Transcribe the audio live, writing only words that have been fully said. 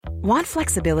Want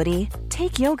flexibility?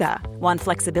 Take yoga. Want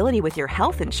flexibility with your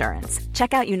health insurance?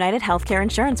 Check out United Healthcare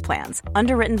Insurance Plans.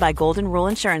 Underwritten by Golden Rule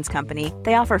Insurance Company,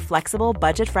 they offer flexible,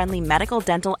 budget-friendly medical,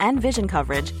 dental, and vision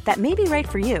coverage that may be right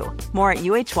for you. More at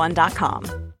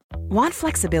uh1.com. Want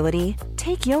flexibility?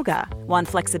 Take yoga. Want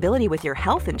flexibility with your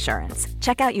health insurance?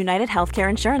 Check out United Healthcare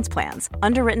Insurance Plans.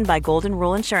 Underwritten by Golden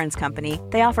Rule Insurance Company,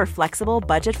 they offer flexible,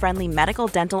 budget-friendly medical,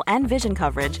 dental, and vision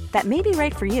coverage that may be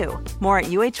right for you. More at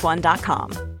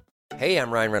uh1.com. Hey,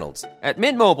 I'm Ryan Reynolds. At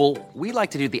Mint Mobile, we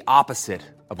like to do the opposite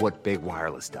of what Big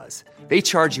Wireless does. They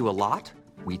charge you a lot,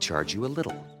 we charge you a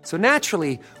little. So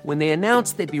naturally, when they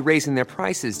announced they'd be raising their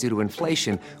prices due to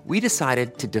inflation, we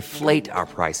decided to deflate our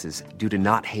prices due to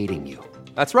not hating you.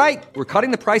 That's right. We're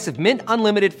cutting the price of Mint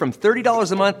Unlimited from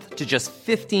 $30 a month to just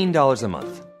 $15 a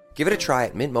month. Give it a try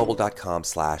at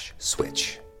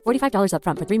mintmobile.com/switch. $45 up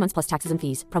front for 3 months plus taxes and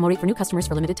fees. Promo rate for new customers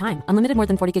for limited time. Unlimited more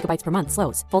than 40 gigabytes per month.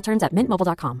 Slows full terms at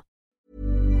mintmobile.com.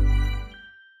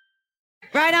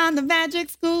 Right on the magic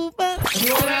school bus.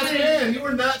 You were not saying, you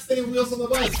were not saying wheels on the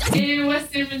bus. In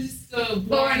West San Francisco,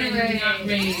 born and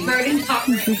raised. Burning top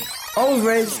raised. I was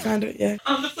raised kind of, yeah.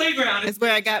 On the playground. It's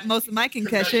where I got most of my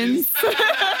concussions.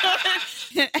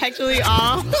 Actually,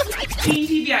 all. Teen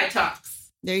TBI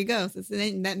Talks. There you go. So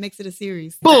that makes it a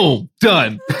series. Boom.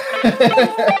 Done.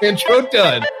 Intro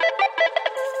done.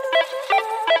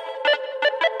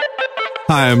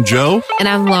 Hi, I'm Joe. And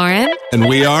I'm Lauren. And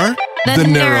we are The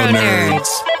Neuro Nerds.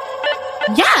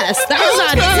 Yes, that was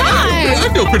on time. I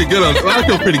feel pretty good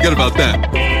about that.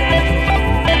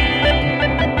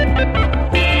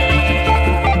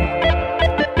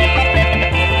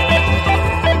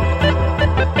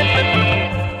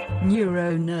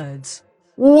 Neuro Nerds.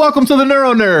 Welcome to the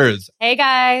Neuro Nerds. Hey,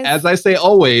 guys. As I say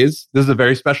always, this is a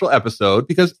very special episode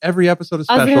because every episode is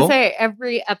special. I was going to say,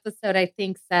 every episode, I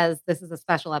think, says this is a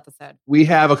special episode. We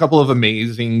have a couple of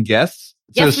amazing guests.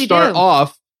 Yes, to start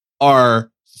off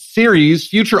our series,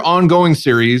 future ongoing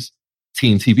series,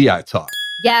 Teen TBI Talk.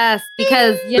 Yes,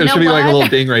 because you there know should be what? like a little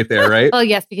ding right there, right? Well,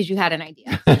 yes, because you had an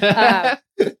idea.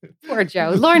 Poor Joe.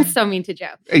 Lauren's so mean to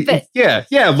Joe. But yeah,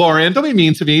 Lauren, don't be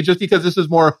mean to me just because this is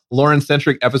more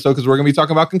Lauren-centric episode because we're going to be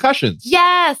talking about concussions.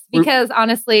 Yes, because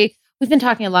honestly, we've been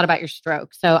talking a lot about your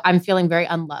stroke, so I'm feeling very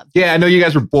unloved. Yeah, I know you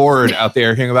guys were bored out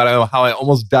there hearing about how I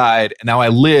almost died and now I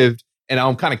lived and now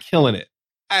I'm kind of killing it.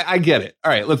 I get it.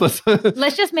 All right, let's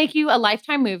let's just make you a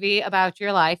Lifetime movie about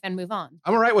your life and move on.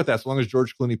 I'm all right with that, as long as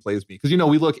George Clooney plays me. Because,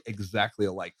 we look exactly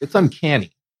alike. It's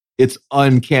uncanny.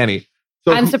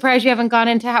 So I'm surprised you haven't gone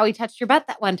into how he touched your butt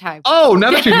that one time. Oh,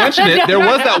 now that you mention it, there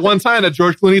was that one time that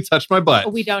George Clooney touched my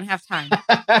butt. We don't have time.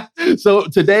 So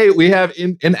today we have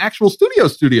an actual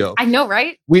studio. I know,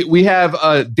 right? We have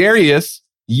Derrius,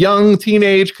 young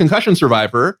teenage concussion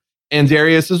survivor, and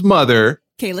Derrius's mother,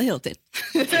 Kayla Hilton.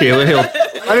 Kayla Hilton.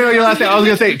 I don't know your last name. I was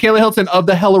going to say Kayla Hilton of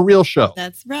the Hella Real Show.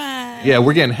 That's right. Yeah,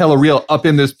 we're getting hella real up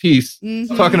in this piece,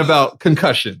 talking about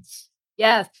concussions.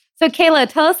 Yes. So Kayla,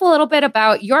 tell us a little bit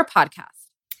about your podcast.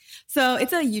 So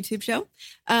it's a YouTube show.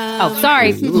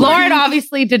 Sorry. Lauren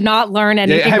obviously did not learn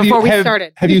anything before we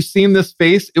started. Have you seen this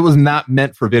face? It was not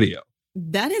meant for video.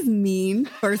 That is mean,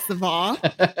 first of all. I'll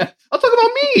talk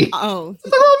about me. Oh.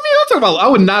 I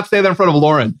would not say that in front of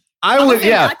Lauren. I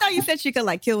thought you said she could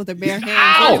kill with her bare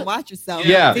hands and watch herself.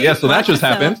 Yeah. So that just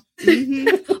happened.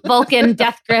 Mm-hmm. Vulcan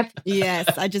death grip.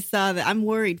 Yes, I just saw that. I'm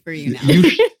worried for you now.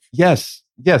 Yes.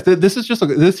 This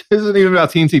isn't even about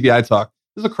Teen TBI Talk.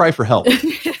 This is a cry for help.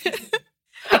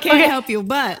 I can't help you,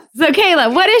 but. So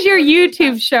Kayla, what is your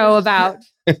YouTube show about?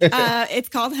 It's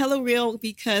called Hello Real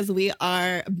because we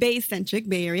are Bay-centric,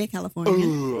 Bay Area,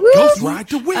 California. Ghost ride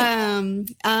to win.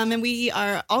 And we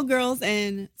are all girls,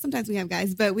 and sometimes we have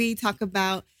guys, but we talk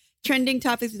about trending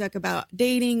topics. We talk about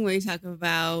dating. We talk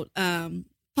about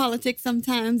politics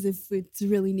sometimes if it's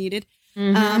really needed.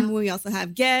 Mm-hmm. We also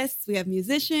have guests. We have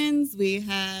musicians. We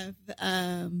have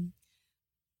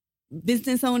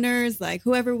business owners, like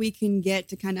whoever we can get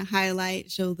to kind of highlight,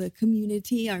 show the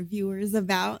community, our viewers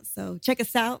about. So check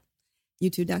us out,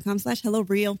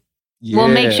 youtube.com/HelloReal. Yeah. We'll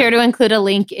make sure to include a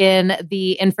link in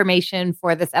the information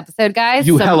for this episode, guys.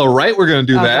 Hella right. We're going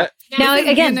to do that. Now,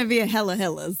 again, going to be a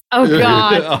hellas. Oh,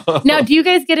 God. Now, do you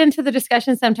guys get into the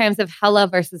discussion sometimes of hella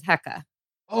versus hecka?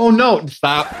 Oh, no.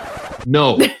 Stop.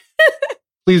 No.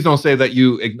 Please don't say that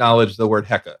you acknowledge the word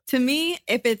hecka. To me,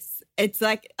 if it's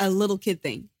like a little kid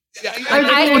thing.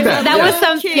 That was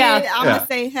some kid. Yeah. I'm gonna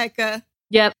say hecka.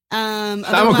 Yep. I'm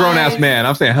a grown ass man.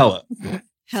 I'm saying hella.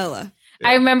 Hella. Yeah.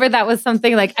 I remember that was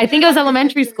something like I think it was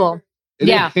elementary school.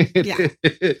 Yeah.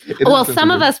 Well,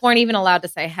 some of us weren't even allowed to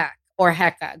say heck or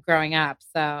hecka growing up.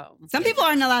 So some people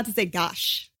aren't allowed to say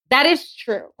gosh. That is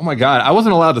true. Oh my God. I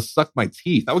wasn't allowed to suck my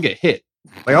teeth. I would get hit.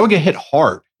 Like I would get hit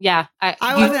hard. Yeah. I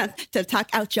wasn't to talk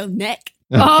out your neck.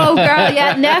 Oh, girl.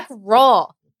 Yeah. Neck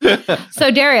roll.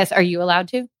 So, Derrius, are you allowed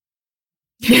to?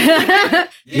 Good.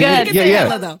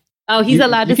 Yeah. Though. Oh, he's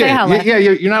allowed to say hello. Yeah,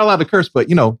 you're not allowed to curse, but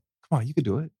come on, you could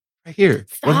do it right here.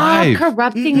 Stop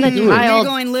corrupting the You're child.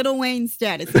 going Little Wayne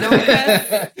status.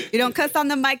 You don't cuss on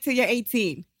the mic till you're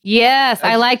 18. Yes,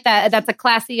 I like that. That's a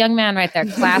classy young man right there.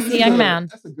 Classy young man.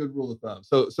 That's a good rule of thumb.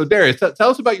 So Derrius, tell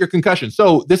us about your concussion.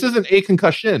 So this isn't a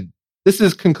concussion. This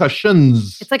is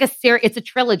concussions. It's like a series. It's a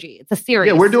trilogy. It's a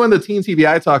series. Yeah, we're doing the Teen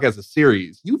TBI talk as a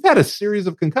series. You've had a series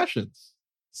of concussions.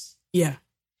 Yeah.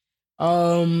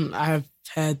 I've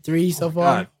had 3 so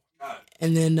far. God.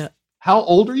 And then... How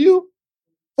old are you?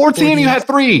 14, you had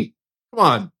 3. Come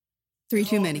on. 3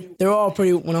 too many. They were all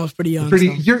pretty when I was pretty young.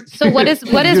 So what is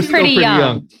pretty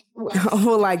young?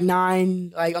 Like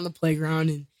 9, like on the playground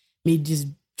and me just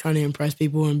trying to impress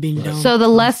people and being dumb. So the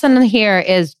lesson here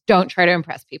is don't try to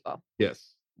impress people.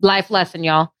 Yes. Life lesson,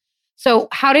 y'all. So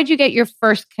how did you get your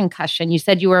first concussion? You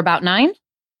said you were about 9?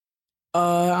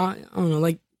 I don't know,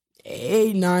 like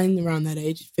 8, 9, around that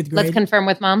age, 5th grade. Let's confirm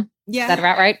with Mom. Yeah. Is that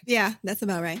about right? Yeah, that's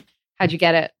about right. How'd you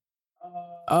get it?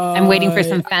 I'm waiting for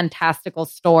some fantastical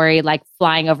story, like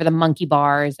flying over the monkey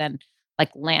bars and like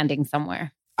landing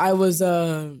somewhere. I was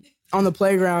on the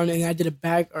playground and I did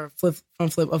a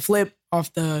flip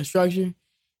off the structure.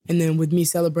 And then with me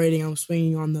celebrating, I was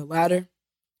swinging on the ladder.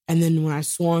 And then when I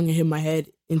swung, I hit my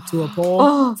head into a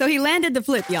pole. So he landed the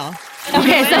flip, y'all.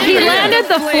 Okay, so he landed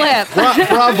the flip.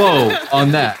 Bravo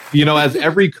on that. As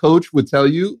every coach would tell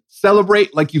you,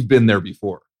 celebrate like you've been there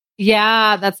before.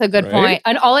 Yeah, that's a good point.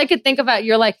 And all I could think about,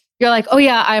 you're like, oh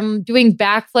yeah, I'm doing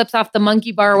backflips off the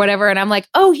monkey bar or whatever. And I'm like,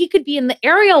 oh, he could be in the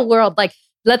aerial world. Like,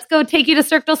 let's go take you to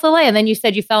Cirque du Soleil. And then you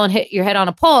said you fell and hit your head on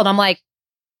a pole. And I'm like,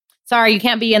 sorry, you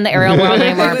can't be in the aerial world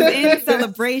anymore. It was in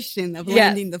celebration of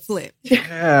landing the flip.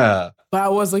 Yeah. But I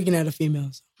was looking at a female.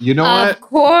 So. You know what? Of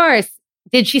course.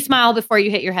 Did she smile before you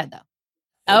hit your head though?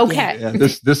 Okay. Yeah,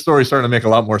 this story's starting to make a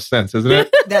lot more sense, isn't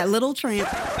it? That little tramp.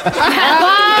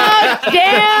 Oh,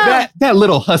 damn. That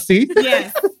little hussy.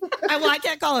 Yes. I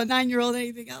can't call a 9-year-old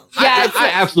anything else. Yeah, I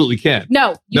absolutely can.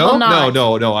 No, you will not.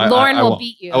 No. Lauren I will won't.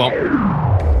 beat you. I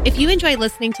won't. If you enjoy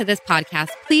listening to this podcast,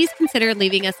 please consider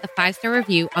leaving us a 5-star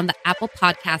review on the Apple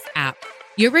Podcast app.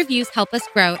 Your reviews help us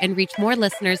grow and reach more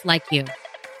listeners like you.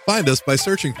 Find us by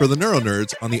searching for the Neuro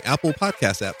Nerds on the Apple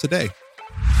Podcast app today.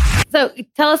 So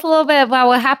tell us a little bit about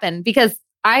what happened, because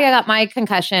I got my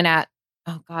concussion at,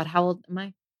 oh God, how old am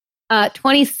I?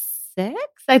 26?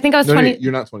 I think I was 20. No,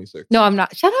 you're not 26. No, I'm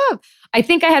not. Shut up. I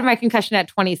think I had my concussion at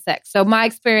 26. So my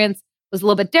experience was a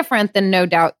little bit different than no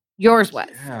doubt yours was.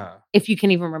 Yeah. If you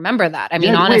can even remember that. I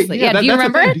mean, honestly. Do you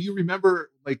remember it? Do you remember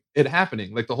like it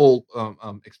happening, like the whole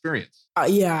experience?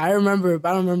 Yeah, I remember, but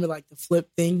I don't remember like the flip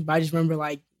thing, but I just remember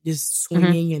like just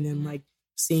swinging and then like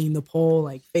seeing the pole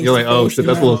like face. You're like, oh shit,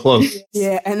 that's a little close.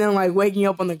 Yeah, and then like waking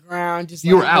up on the ground, just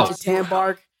you like, were out. Tan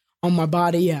bark on my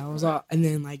body. Yeah, I was out, and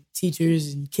then like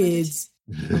teachers and kids.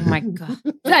 Oh my God.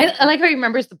 I like how he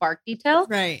remembers the bark detail.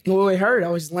 Right. Well, it hurt. I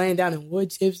was just laying down in wood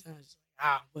chips. And I was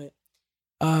like, but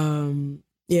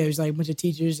yeah, it was like a bunch of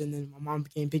teachers, and then my mom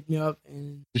came pick me up.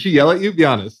 And did she yell at you? Be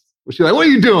honest. Was she like, "What are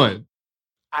you doing?"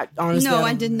 Honestly,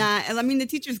 I did not. I mean, the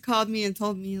teachers called me and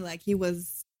told me like he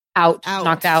was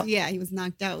knocked out. Yeah, he was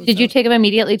knocked out. Did you take him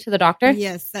immediately to the doctor?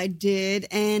 Yes, I did.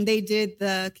 And they did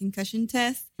the concussion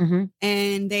test. Mm-hmm.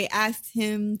 And they asked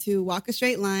him to walk a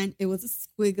straight line. It was a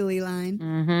squiggly line.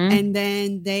 Mm-hmm. And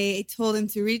then they told him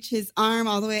to reach his arm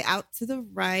all the way out to the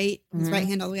right, his right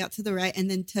hand all the way out to the right, and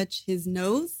then touch his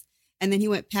nose. And then he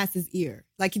went past his ear.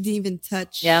 Like he didn't even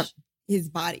touch his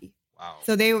body. Wow.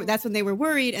 So that's when they were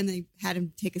worried, and they had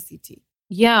him take a CT.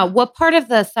 Yeah. What part of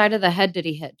the side of the head did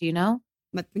he hit? Do you know?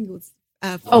 I think it was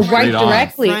right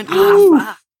directly. Sorry.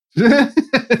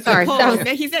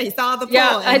 He said he saw the pole.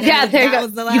 Yeah, there you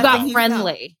go. You got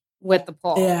friendly with the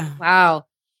pole. Yeah. Wow.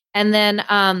 And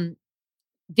then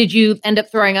did you end up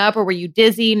throwing up, or were you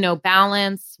dizzy, no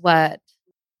balance? What?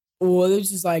 Well, it was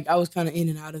just like I was kind of in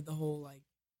and out of the whole like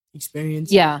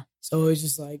experience. Yeah. So it was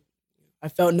just like I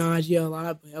felt nausea a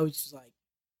lot, but I was just like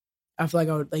I feel like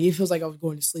I would like it feels like I was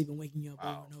going to sleep and waking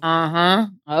up.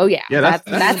 Oh yeah.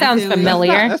 That sounds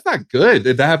familiar. That's not good.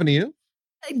 Did that happen to you?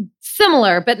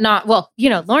 Similar, but not. Well,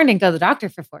 Lauren didn't go to the doctor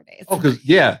for 4 days. Oh, because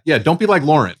yeah. Don't be like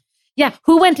Lauren. Yeah,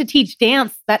 who went to teach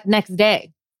dance that next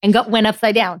day and went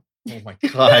upside down? Oh my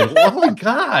god! Oh my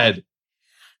god!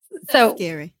 So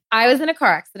scary. I was in a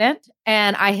car accident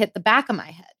and I hit the back of my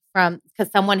head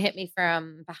because someone hit me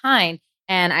from behind,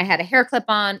 and I had a hair clip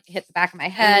on, hit the back of my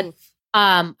head. Oof.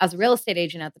 I was a real estate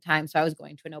agent at the time, so I was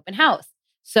going to an open house.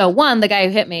 So the guy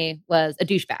who hit me was a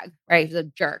douchebag, right? He was a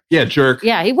jerk. Yeah, jerk.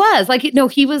 Yeah, he was.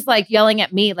 He was like yelling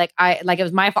at me like it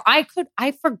was my fault.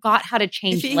 I forgot how to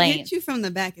change if he lanes. hit you from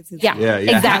the back, it's his Yeah, fault.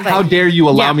 exactly. How dare you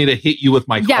allow me to hit you with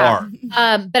my car?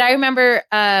 But I remember,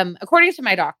 according to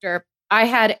my doctor, I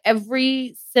had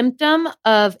every symptom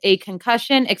of a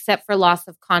concussion except for loss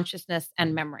of consciousness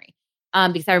and memory.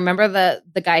 Because I remember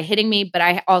the guy hitting me, but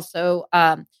I also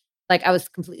I was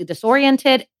completely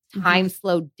disoriented. Time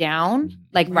slowed down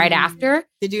right after.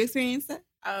 Did you experience that?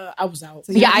 I was out.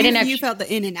 So I didn't. You felt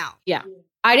the in and out. Yeah,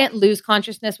 I didn't lose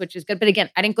consciousness, which is good. But again,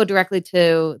 I didn't go directly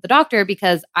to the doctor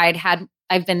because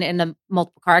I've been in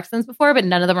multiple car accidents before, but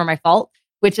none of them are my fault,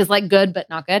 which is good but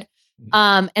not good.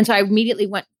 And so I immediately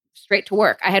went straight to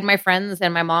work. I had my friends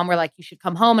and my mom were like, "You should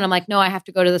come home," and I'm like, "No, I have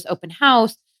to go to this open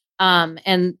house." And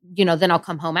then I'll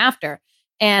come home after.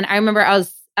 And I remember I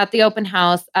was at the open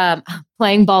house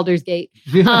playing Baldur's Gate.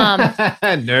 Nerd.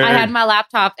 I had my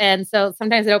laptop. And so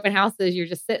sometimes at open houses, you're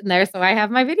just sitting there. So I have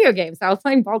my video game. So I was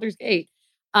playing Baldur's Gate,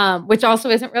 which also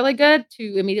isn't really good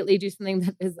to immediately do something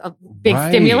that is a big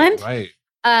stimulant. Right.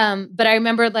 But I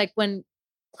remember when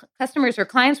customers or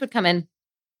clients would come in,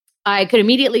 I could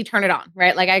immediately turn it on,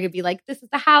 right? I could be like, this is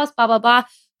the house, blah, blah, blah.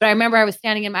 But I remember I was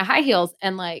standing in my high heels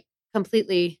and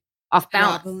completely off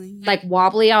balance,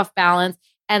 wobbly off balance.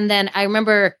 And then I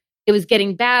remember it was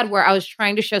getting bad where I was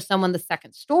trying to show someone the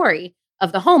second story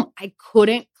of the home. I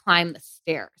couldn't climb the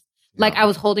stairs. I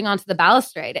was holding onto the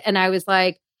balustrade and I was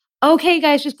like, okay,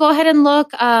 guys, just go ahead and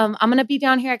look. I'm going to be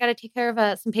down here. I got to take care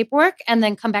of some paperwork and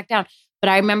then come back down. But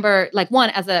I remember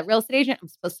as a real estate agent, I'm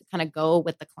supposed to kind of go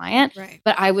with the client, right?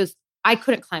 But I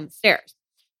couldn't climb the stairs.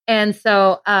 And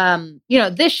so,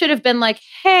 this should have been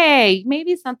hey,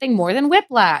 maybe something more than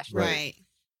whiplash. Right.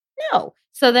 No.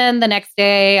 So then the next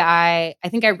day I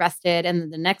think I rested. And then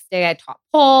the next day I taught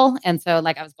pole. And so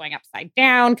I was going upside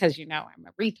down because, I'm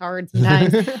a retard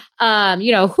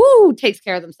sometimes, who takes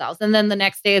care of themselves. And then the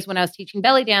next day is when I was teaching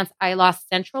belly dance, I lost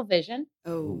central vision.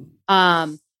 Oh.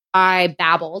 I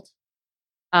babbled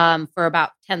for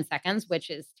about 10 seconds, which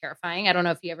is terrifying. I don't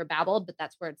know if you ever babbled, but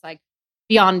that's where it's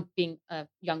beyond being a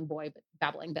young boy, but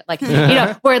babbling, but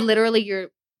where literally your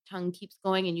tongue keeps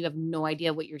going and you have no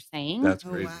idea what you're saying. That's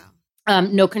crazy. Oh, wow.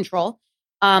 No control.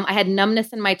 I had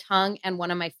numbness in my tongue and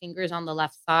one of my fingers on the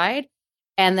left side.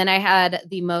 And then I had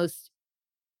the most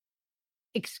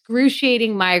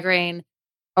excruciating migraine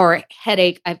or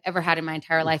headache I've ever had in my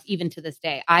entire life, even to this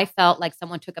day. I felt like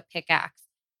someone took a pickaxe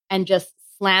and just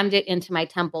slammed it into my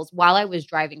temples while I was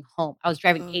driving home. I was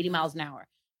driving 80 miles an hour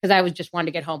because I was just wanting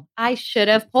to get home. I should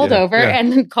have pulled over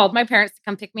and then called my parents to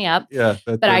come pick me up. Yeah.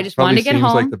 But I just wanted to get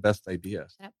home. Seems like the best idea.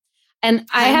 And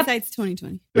hindsight's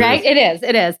 2020. Right?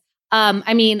 It is.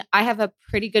 I have a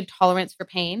pretty good tolerance for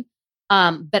pain.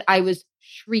 But I was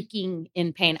shrieking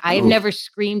in pain. I have never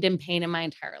screamed in pain in my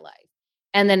entire life.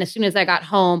 And then as soon as I got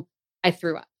home, I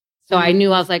threw up. So I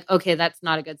knew, I was like, okay, that's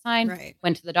not a good sign. Right.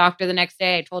 Went to the doctor the next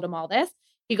day. I told him all this.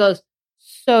 He goes,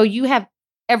 so you have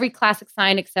every classic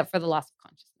sign except for the loss of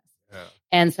consciousness. Yeah.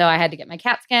 And so I had to get my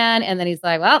CAT scan. And then he's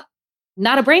like, well,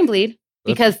 not a brain bleed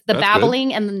because the babbling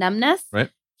good. And the numbness. Right.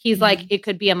 He's like, it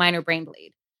could be a minor brain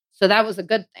bleed. So that was a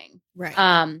good thing. Right.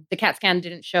 The CAT scan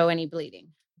didn't show any bleeding.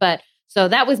 But so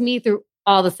that was me through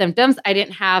all the symptoms. I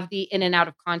didn't have the in and out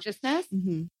of consciousness.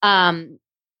 Mm-hmm.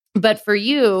 But for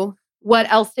you,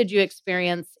 what else did you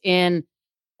experience in,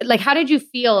 how did you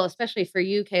feel, especially for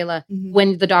you, Kayla,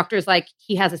 when the doctor's like,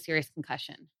 he has a serious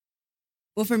concussion?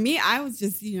 Well, for me, I was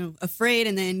just, afraid.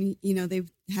 And then, they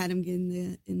had him get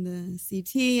in the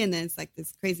CT and then it's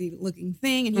this crazy looking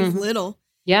thing and he's little.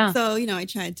 Yeah. So, I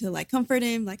tried to comfort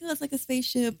him, it's like a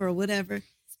spaceship or whatever.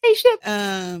 Spaceship.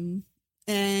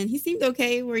 And he seemed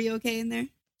okay. Were you okay in there?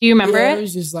 Do you remember it? It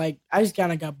was just I just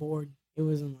kind of got bored. It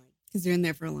wasn't because you're in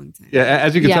there for a long time. Yeah.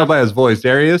 As you can tell by his voice,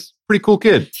 Derrius, pretty cool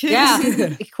kid.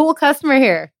 Yeah. Cool customer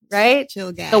here, right?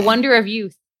 Chill guy. The wonder of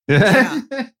youth. Yeah.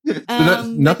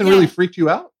 Nothing really freaked you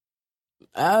out?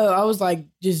 I was I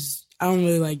don't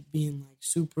really like being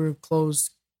super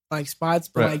close spots,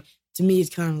 but to me,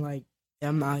 it's kind of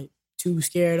I'm not too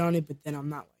scared on it, but then I'm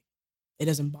not it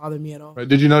doesn't bother me at all. Right.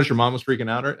 Did you notice your mom was freaking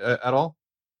out at all?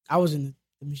 I was in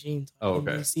the machine. So I didn't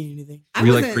really see anything. Were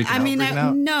you freaking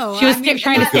out? No. She was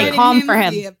trying to stay calm for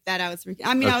him. That I was freaking.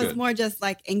 I was more just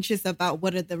anxious about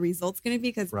what are the results going to be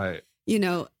because,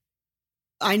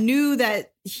 I knew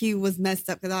that he was messed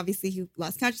up because obviously he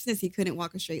lost consciousness. He couldn't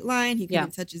walk a straight line. He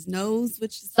couldn't touch his nose,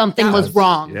 something was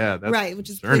wrong. Yeah, that's right.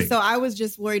 Which is crazy. So I was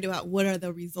just worried about what are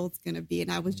the results going to be,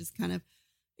 and I was just kind of,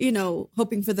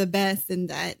 hoping for the best, and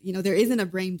that there isn't a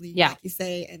brain bleed, like you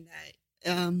say, and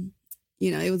that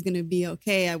it was going to be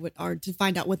okay, or to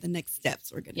find out what the next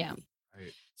steps were going to be.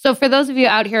 Right. So for those of you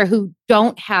out here who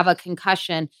don't have a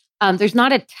concussion, there's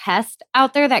not a test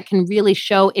out there that can really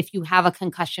show if you have a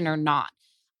concussion or not.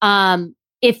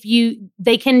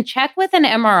 They can check with an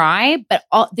MRI, but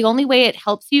the only way it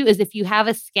helps you is if you have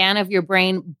a scan of your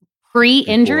brain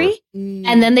pre-injury, and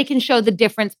then they can show the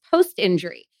difference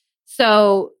post-injury.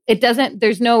 So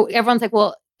everyone's like,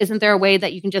 well, isn't there a way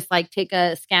that you can just like take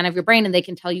a scan of your brain and they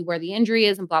can tell you where the injury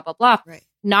is and blah, blah, blah. Right.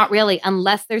 Not really,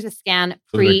 unless there's a scan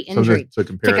pre-injury to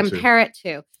compare it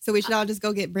to. So we should all just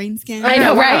go get brain scans. I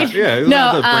know, right? Yeah,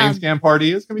 the brain scan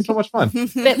party is going to be so much fun.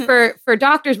 But for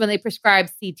doctors, when they prescribe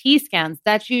CT scans,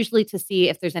 that's usually to see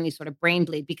if there's any sort of brain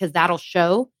bleed, because that'll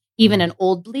show, even an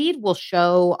old bleed will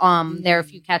show there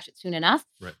if you catch it soon enough.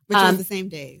 Right. Which is the same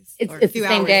days. It's the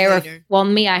same day.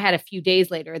 Me, I had a few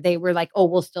days later. They were like, oh,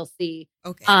 we'll still see.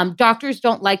 Okay. Doctors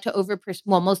don't like to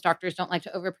most doctors don't like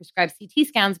to overprescribe CT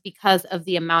scans because of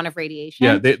the amount of radiation.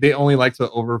 Yeah, they only like to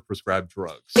overprescribe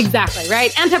drugs. Exactly,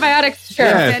 right? Antibiotics, sure.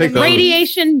 Yeah, take those.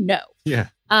 Radiation, no. Yeah.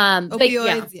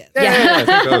 Opioids, yes. Yeah,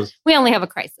 take those. We only have a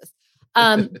crisis.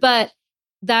 But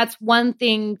that's one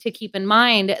thing to keep in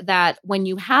mind, that when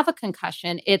you have a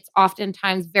concussion, it's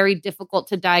oftentimes very difficult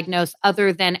to diagnose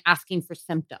other than asking for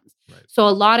symptoms. Right. So a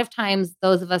lot of times,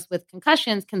 those of us with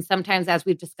concussions can sometimes, as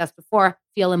we've discussed before,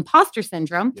 feel imposter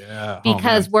syndrome. Yeah.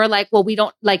 Because we're like, well, we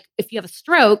don't, like, if you have a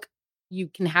stroke, you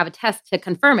can have a test to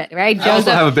confirm it, right? I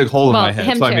also have a big hole in my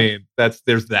head. So, too.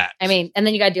 there's that. And then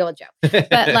you got to deal with Joe.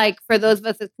 But like, for those of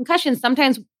us with concussions,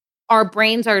 sometimes our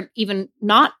brains are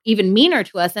not even meaner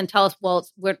to us and tell us, well,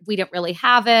 we don't really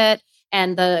have it.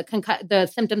 And the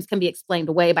symptoms can be explained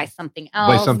away by something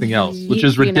else. Which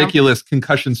is ridiculous.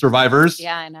 Concussion survivors.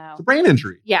 Yeah, I know. It's a brain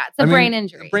injury. Yeah, it's a brain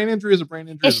injury. A brain injury is a brain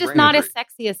injury. It's just not as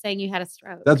sexy as saying you had a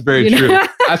stroke. That's very true.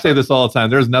 I say this all the time.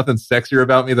 There's nothing sexier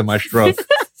about me than my stroke.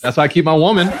 That's why I keep my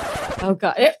woman. Oh,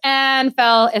 God. And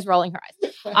Fel is rolling her eyes.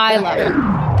 I love it.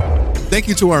 Thank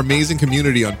you to our amazing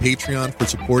community on Patreon for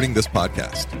supporting this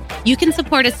podcast. You can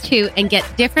support us too and get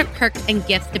different perks and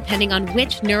gifts depending on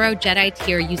which Neuro Jedi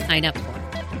tier you sign up for.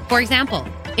 For example,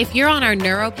 if you're on our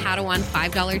Neuro Padawan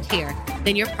 $5 tier,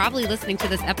 then you're probably listening to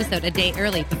this episode a day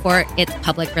early before its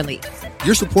public release.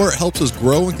 Your support helps us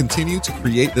grow and continue to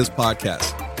create this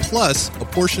podcast. Plus, a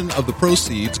portion of the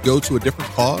proceeds go to a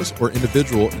different cause or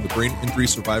individual in the brain injury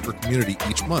survivor community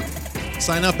each month.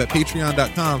 Sign up at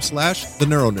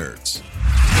patreon.com/theneuronerds.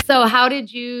 So how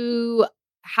did your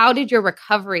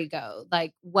recovery go?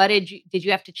 Like, did you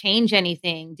have to change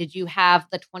anything? Did you have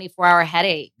the 24-hour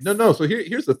headache? No. So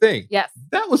here's the thing. Yes.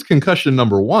 That was concussion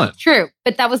number 1. True.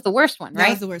 But that was the worst one, right?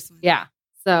 That was the worst one. Yeah.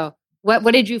 So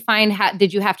what did you find?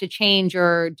 Did you have to change,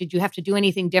 or did you have to do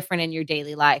anything different in your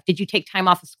daily life? Did you take time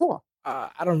off of school? I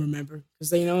don't remember.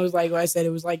 Because, it was like what I said.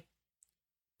 It was like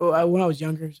when I was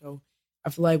younger. So I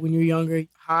feel like when you're younger,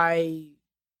 high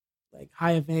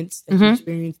events that you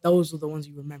experience, those are the ones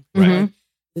you remember. Right.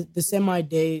 Like, the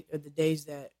semi-day or the days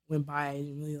that went by, I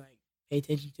didn't really pay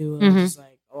attention to. I was just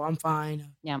like, oh, I'm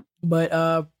fine. Yeah.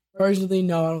 But personally,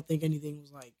 no, I don't think anything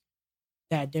was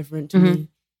that different to me.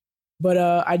 But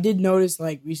I did notice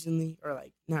recently, or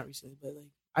not recently, but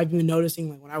I've been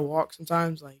noticing when I walk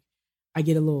sometimes I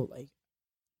get a little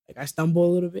I stumble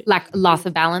a little bit. Like loss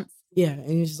of balance? Yeah.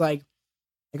 And it's just I'll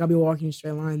be walking in a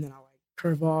straight line, then I'll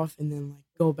curve off and then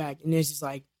go back. And it's just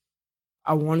I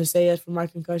want to say that's for my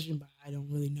concussion, but I don't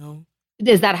really know.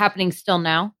 Is that happening still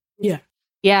now? Yeah.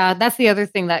 Yeah. That's the other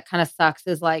thing that kind of sucks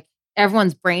is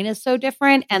everyone's brain is so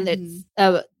different, and it's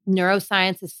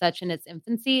neuroscience is such in its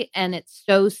infancy, and it's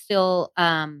so still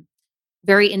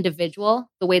very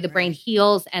individual. The way the brain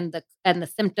heals and the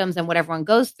symptoms and what everyone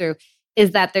goes through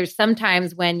is that there's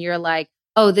sometimes when you're like,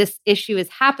 oh, this issue is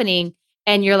happening,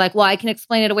 and you're like, well, I can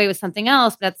explain it away with something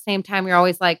else, but at the same time, you're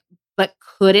always like, but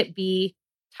could it be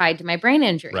tied to my brain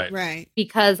injury? Right.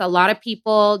 Because a lot of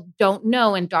people don't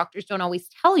know, and doctors don't always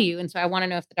tell you. And so I want to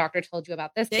know if the doctor told you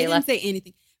about this, They Kayla. didn't say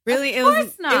anything. Really, Of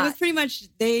course not. It was pretty much,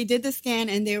 they did the scan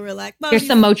and they were like, well, Here's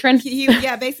some Motrin.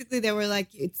 Yeah, basically they were like,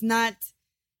 it's not,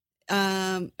 we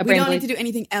don't need to do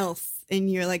anything else. And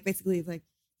you're basically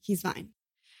he's fine.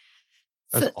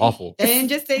 That's awful. And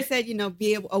just they said,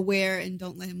 be aware and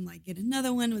don't let him get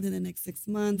another one within the next 6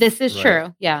 months. This is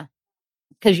true. Yeah.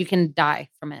 Because you can die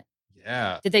from it.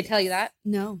 Yeah. Did they tell you that?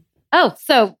 No. Oh,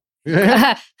 so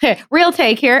real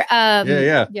take here.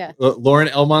 Yeah. Lauren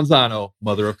El Manzano,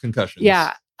 mother of concussions.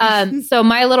 Yeah. So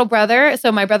my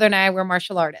brother and I were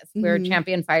martial artists. We were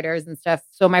champion fighters and stuff.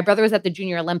 So my brother was at the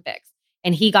Junior Olympics,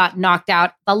 and he got knocked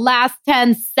out the last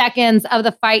 10 seconds of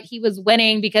the fight. He was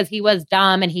winning because he was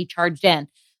dumb and he charged in.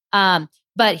 But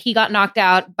but he got knocked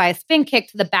out by a spin kick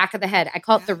to the back of the head. I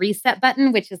call it the reset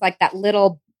button, which is like that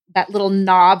little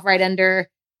knob right under,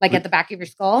 like at the back of your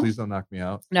skull. Please don't knock me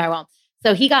out. No, I won't.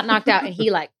 So he got knocked out and he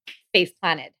like face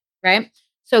planted, right?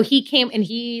 So he came and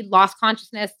he lost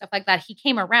consciousness, stuff like that. He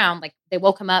came around, like they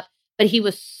woke him up, but he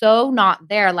was so not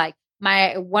there. Like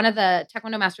one of the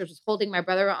Taekwondo masters was holding my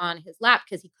brother on his lap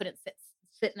because he couldn't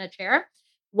sit in a chair,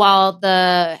 while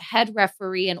the head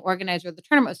referee and organizer of the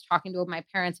tournament was talking to my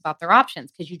parents about their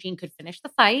options, because Eugene could finish the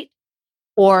fight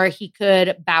or he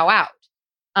could bow out.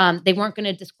 They weren't going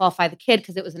to disqualify the kid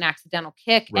because it was an accidental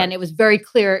kick. Right. And it was very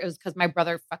clear it was because my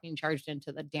brother fucking charged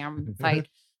into the damn fight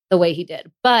the way he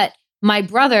did. But my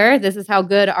brother, this is how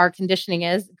good our conditioning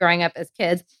is growing up as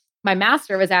kids. My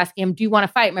master was asking him, do you want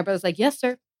to fight? My brother's like, yes,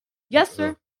 sir. Yes,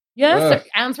 sir. Yes, sir.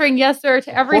 Answering yes, sir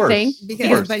to everything.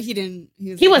 But he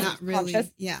wasn't not really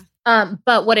conscious. Yeah.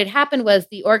 But what had happened was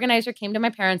the organizer came to my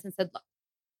parents and said, look,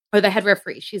 or the head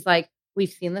referee, she's like, we've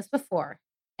seen this before.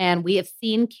 And we have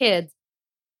seen kids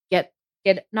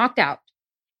get knocked out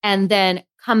and then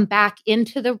come back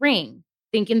into the ring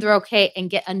thinking they're okay and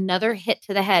get another hit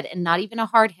to the head, and not even a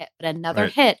hard hit, but another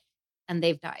hit, and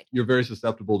they've died. You're very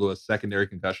susceptible to a secondary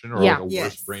concussion or like a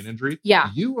worse brain injury. Yeah.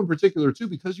 You in particular, too,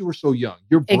 because you were so young.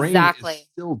 Your brain is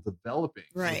still developing.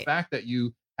 Right. The fact that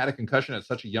you had a concussion at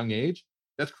such a young age,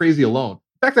 that's crazy alone.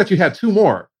 The fact that you had 2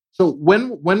 more. So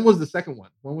when was the second one?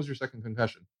 When was your second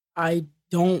concussion? I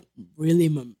don't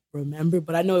really remember,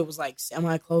 but I know it was like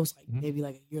semi-close, like maybe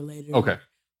like a year later. Okay.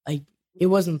 Like it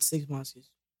wasn't 6 months.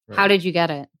 Right. How did you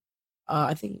get it?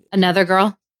 I think another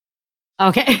girl.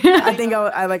 Okay. I think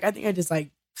I just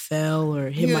like fell or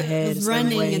hit my head. Was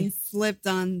running and slipped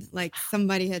on, like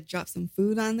somebody had dropped some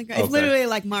food on the ground. Okay. It's literally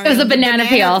like Mario. It was a banana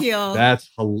peel. That's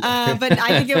hilarious. But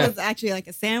I think it was actually like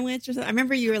a sandwich or something. I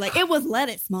remember you were like, it was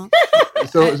lettuce, Mom.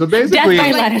 So basically,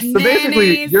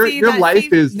 your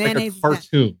life is like a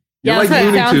cartoon. You're like that's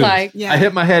what it sounds Tunes. like. Yeah. I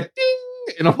hit my head ding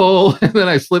in a hole, and then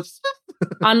I slipped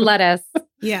on lettuce.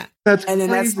 Yeah. That's and then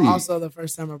crazy. That's also the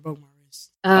first time I broke my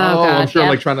wrist. Oh, God, I'm sure,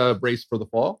 like trying to brace for the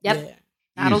fall. Yep. Yeah.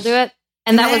 That'll do it.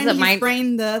 And that was he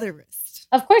sprained the other wrist.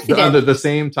 Of course he did. The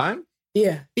same time?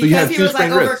 Yeah. Because so he was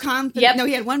like overconfident. Yep. No,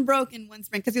 he had one broken, one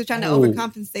sprained, because he was trying to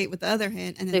overcompensate with the other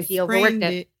hand, and then he sprained overworked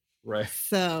it. Right.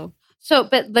 So,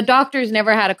 but the doctors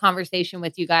never had a conversation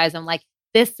with you guys. I'm like,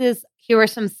 here are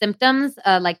some symptoms,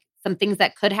 like some things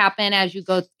that could happen as you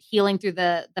go healing through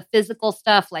the physical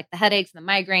stuff, like the headaches and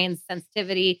the migraines,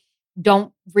 sensitivity.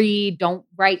 Don't read, don't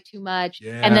write too much.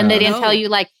 Yeah. And then they didn't tell you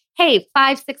like, hey,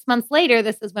 5-6 months later,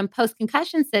 this is when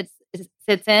post-concussion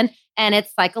sits in, and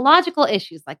it's psychological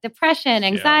issues like depression,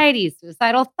 anxiety,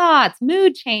 suicidal thoughts,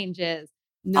 mood changes,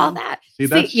 all that. See,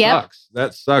 that sucks.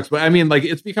 That sucks. But I mean, like,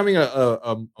 it's becoming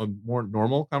a more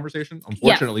normal conversation,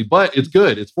 unfortunately. But it's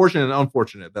good. It's fortunate and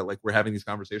unfortunate that like we're having these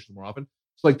conversations more often.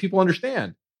 So like people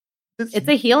understand. It's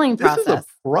a healing process. This is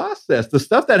a process. The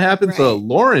stuff that happened to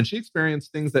Lauren, she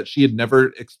experienced things that she had never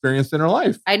experienced in her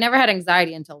life. I never had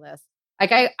anxiety until this.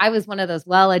 Like I was one of those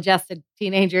well-adjusted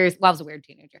teenagers. Well, I was a weird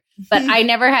teenager, but I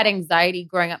never had anxiety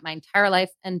growing up my entire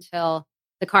life until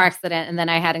the car accident. And then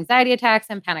I had anxiety attacks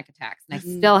and panic attacks. And I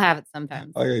still have it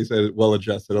sometimes. Like you said,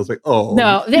 well-adjusted. I was like, oh,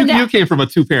 no, you came from a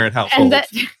 2-parent household.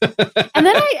 And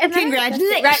then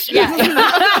congratulations.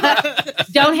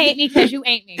 Don't hate me because you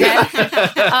ain't me.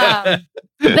 Right?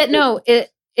 But no,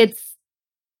 it's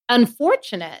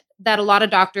unfortunate that a lot of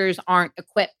doctors aren't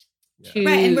equipped to.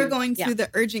 Right, and we're going to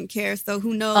the urgent care, so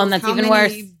who knows that's how even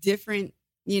many worse. Different,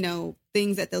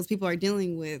 things that those people are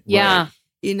dealing with. Yeah. Right?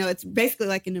 It's basically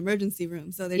like an emergency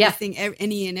room. So they're just seeing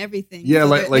any and everything. Yeah, so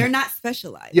like they're not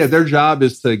specialized. Yeah, their job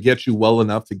is to get you well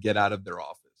enough to get out of their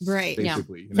office. Right.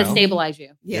 Basically. To stabilize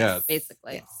you. Yes.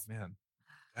 Basically. Yes. Oh, man.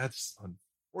 That's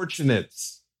unfortunate.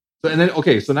 So, and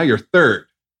then, so now you're third.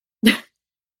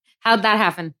 How'd that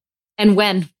happen? And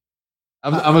when?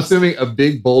 I'm assuming a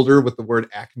big boulder with the word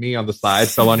Acme on the side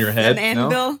fell on your head. An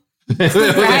anvil. Right?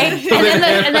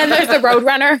 and then there's the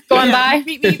roadrunner going by.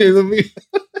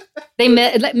 They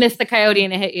missed the coyote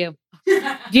and it hit you.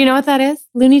 Do you know what that is?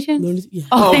 Looney Tunes? Yeah.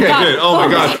 Oh, thank God. Good. Oh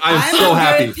my gosh. I'm so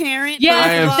happy. Good parent. Yeah, I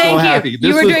am thank so you. happy. This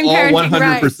You were was doing all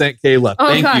parenting 100% Kayla. Oh,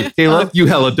 Thank God. you. Kayla, you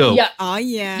hella dope. Yeah. Oh,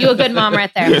 yeah. You a good mom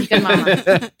right there. Good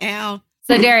mama. Ow.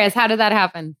 So Derrius, how did that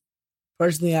happen?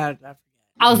 Personally, I forget.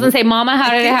 I was gonna say, Mama, how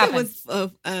did it happen? It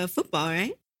was football,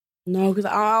 right? No, because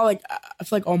I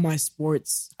feel like all my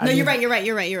sports. No, you're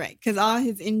right. Because all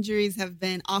his injuries have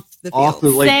been off the Off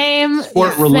field. the, like, Same.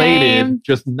 sport related, Same.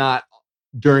 just not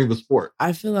during the sport.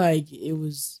 I feel like it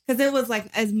was because it was like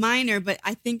as minor, but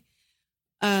I think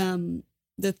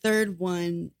the third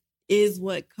one is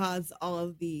what caused all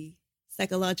of the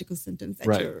psychological symptoms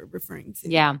that you're referring to.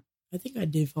 Yeah. I think I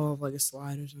did fall off like a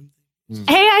slide or something.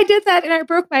 Hey, I did that and I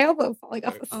broke my elbow falling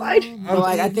off a slide.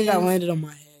 I think I landed on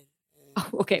my head. Oh,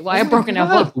 okay, well, I broke an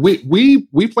elbow.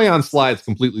 We play on slides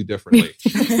completely differently.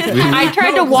 I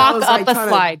tried to walk up a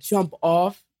slide. Jump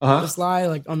off the slide,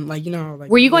 like on, like you know, like.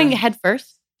 Were you going head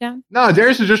first down? No,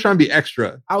 Derrius was just trying to be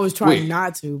extra. I was trying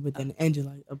not to, but then it ended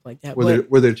like up like that.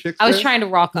 Were there chicks? I was there? trying to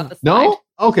walk up a slide. No,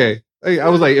 okay. I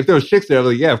was like, if there was chicks there, I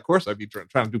was like, yeah, of course, I'd be trying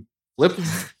to do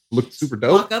flips. Look super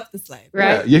dope. Walk up the slide,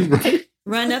 right? Yeah, right.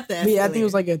 Run up that. Yeah, I think it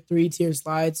was like a 3-tier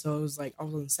slide, so it was like I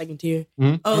was on the second tier.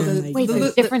 Mm-hmm. Oh,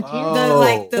 the different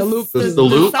tiers. The loop, the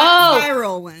loop.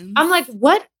 spiral one. I'm like,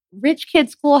 what rich kid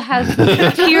school has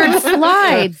tiered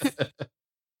slides?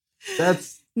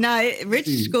 Rich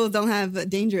schools don't have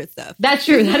dangerous stuff. That's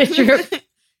true. That is true.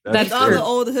 That's all the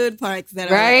old hood parks that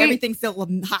are like, everything's still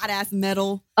hot ass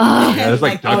metal. Oh, yeah, there's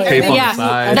like duct tape on the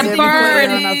side. The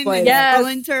burn,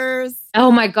 splinters.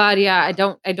 Oh my god, yeah. I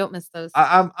don't miss those.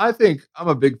 I think I'm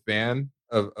a big fan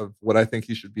of what I think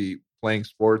he should be playing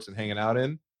sports and hanging out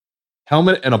in.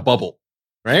 Helmet and a bubble,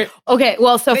 right? Okay,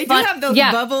 well, so they do have those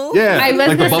bubbles. Yeah, I was like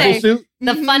the gonna bubble say, suit.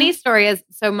 The funny story is,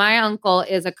 so my uncle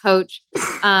is a coach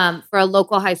for a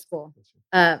local high school.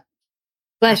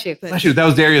 Bless you. Bless you. That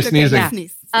was Derrius sneezing. Yeah.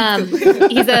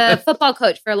 He's a football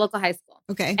coach for a local high school.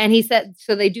 Okay. And he said,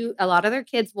 so they do, a lot of their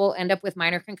kids will end up with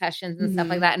minor concussions and stuff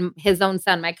like that. And his own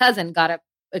son, my cousin, got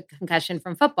a concussion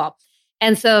from football.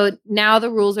 And so now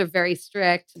the rules are very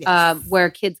strict,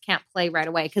 where kids can't play right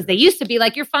away. Because they used to be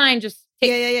like, you're fine, just take.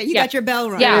 Yeah. You got your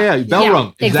bell rung. Yeah. Bell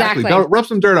rung. Exactly. Rub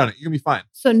some dirt on it. You're going to be fine.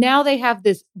 So now they have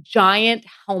this giant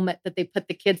helmet that they put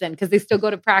the kids in because they still go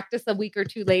to practice a week or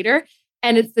two later.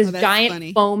 And it's this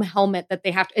giant foam helmet that they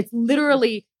have to, it's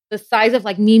literally the size of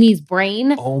like Mimi's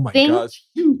brain. Oh my God.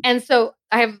 Huge. And so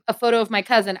I have a photo of my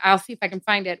cousin. I'll see if I can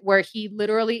find it, where he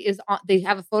literally is on, they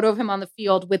have a photo of him on the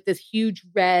field with this huge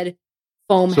red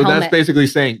foam helmet. So that's basically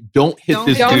saying, don't hit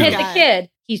this dude. Don't hit the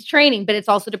kid. He's training, but it's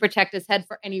also to protect his head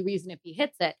for any reason if he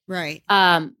hits it. Right.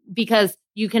 Because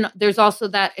you can, there's also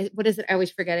that, what is it? I always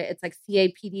forget it. It's like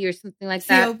CAPD or something like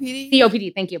that. COPD?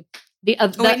 COPD, thank you. Wait,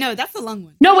 no, that's the long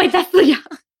one. No, wait, that's the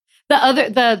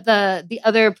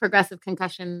other progressive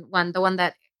concussion one, the one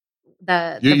that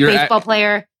the baseball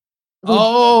player.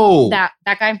 That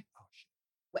guy.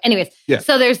 Anyways,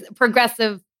 so there's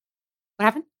progressive. What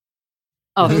happened?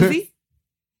 Oh,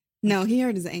 no, he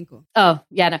hurt his ankle. Oh,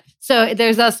 yeah. No. So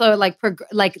there's also like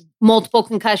multiple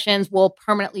concussions will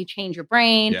permanently change your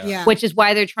brain, which is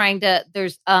why they're trying to.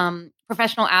 There's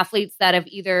professional athletes that have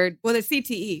either. Well, there's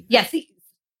CTE. Yes.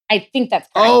 I think that's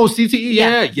correct. Oh, CTE.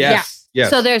 Yeah. Yes.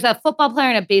 So there's a football player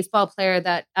and a baseball player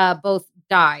that both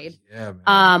died. Yeah,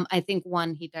 man. I think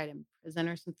one, he died in prison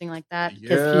or something like that.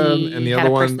 Yeah, he and the had other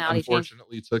a one, personality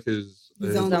unfortunately, took his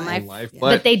own life.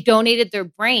 But they donated their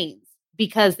brains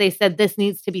because they said this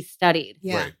needs to be studied.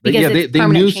 Yeah. Right. But they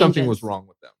knew something was wrong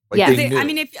with them. Like, I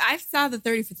mean, if I saw the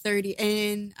 30 for 30,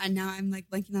 and now I'm like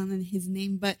blanking on his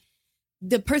name, but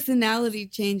the personality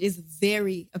change is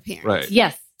very apparent. Right.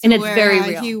 Yes. And it's very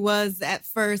real. He was at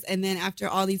first, and then after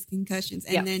all these concussions,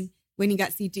 and then when he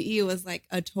got CTE, it was like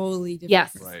a totally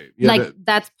different person. Right. Yeah,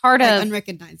 that's part of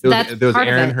unrecognizable. There was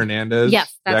Aaron Hernandez.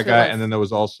 Yes, that guy, and then there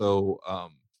was also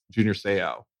Junior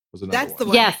Seau was another that's one. The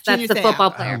one. Yes, that's Junior the Seau. football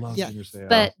player. I love Junior Seau.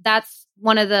 But that's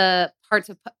one of the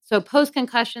parts of post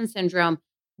concussion syndrome.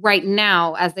 Right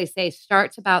now, as they say,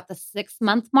 starts about the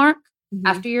 6-month mark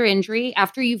after your injury,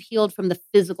 after you've healed from the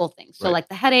physical things. So like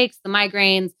the headaches, the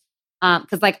migraines.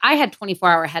 Because like I had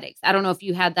 24-hour headaches. I don't know if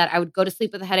you had that. I would go to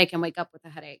sleep with a headache and wake up with a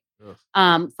headache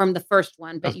from the first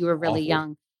one, but you were really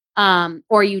young. I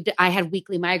had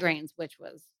weekly migraines, which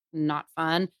was not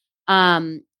fun.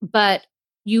 But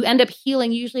you end up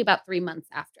healing usually about 3 months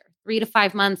after. 3 to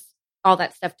 5 months, all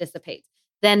that stuff dissipates.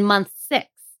 Then month 6,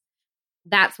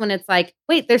 that's when it's like,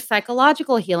 wait, there's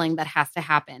psychological healing that has to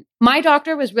happen. My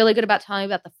doctor was really good about telling me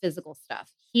about the physical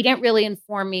stuff. He didn't really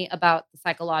inform me about the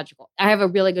psychological. I have a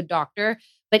really good doctor,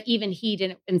 but even he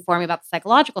didn't inform me about the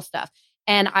psychological stuff.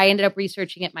 And I ended up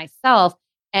researching it myself.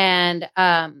 And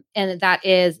that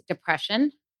is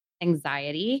depression,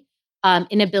 anxiety,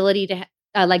 inability to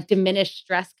diminish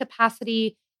stress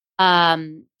capacity.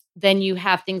 Then you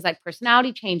have things like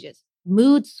personality changes,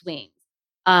 mood swings,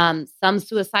 some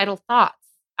suicidal thoughts.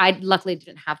 I luckily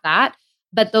didn't have that.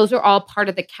 But those are all part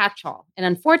of the catch-all. And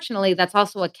unfortunately, that's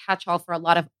also a catch-all for a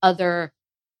lot of other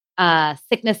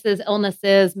sicknesses,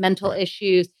 illnesses, mental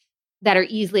issues that are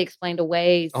easily explained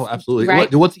away. Oh, absolutely.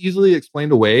 Right? What's easily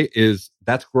explained away is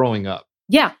that's growing up.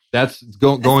 Yeah. That's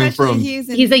going from... He's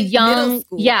a young...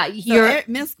 Yeah.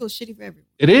 Middle school is shitty for everyone.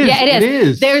 It is. Yeah, it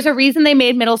is. There's a reason they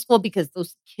made middle school because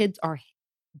those kids are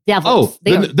devils.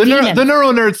 The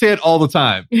neuro nerds say it all the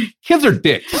time. Kids are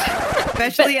dicks.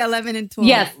 Especially 11 and 12.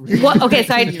 Yes. Well, okay,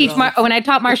 so when I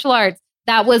taught martial arts,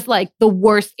 that was like the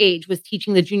worst age was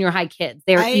teaching the junior high kids.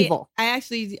 They're evil. I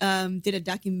actually did a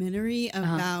documentary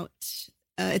about,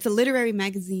 it's a literary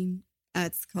magazine.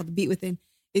 It's called The Beat Within.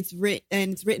 It's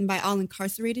written by all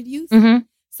incarcerated youth. Mm-hmm.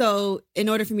 So in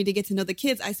order for me to get to know the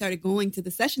kids, I started going to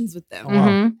the sessions with them.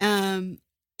 Mm-hmm.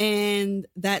 And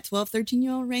that 12,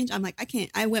 13-year-old range, I'm like, I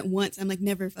can't. I went once. I'm like,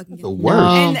 never fucking get the worst.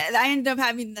 And I ended up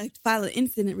having to file an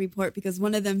incident report because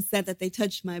one of them said that they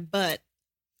touched my butt.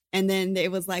 And then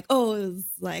it was like, oh, it was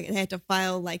like I had to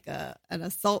file like an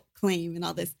assault claim and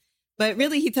all this. But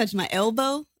really, he touched my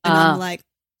elbow. And I'm like,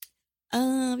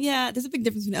 yeah, there's a big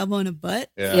difference between an elbow and a butt.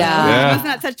 Yeah. You must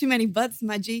not touch too many butts,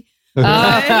 my G. Or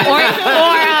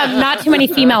not too many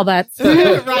female butts.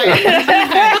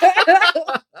 Right.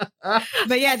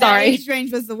 But yeah, that age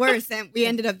range was the worst. And we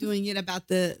ended up doing it about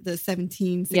the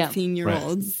 17,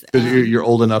 16-year-olds. Because you're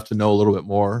old enough to know a little bit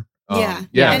more. Yeah.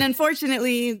 And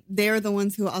unfortunately, they're the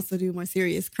ones who also do more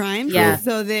serious crimes. Yeah.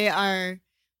 So they are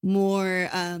more,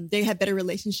 they have better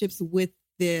relationships with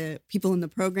the people in the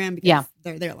program because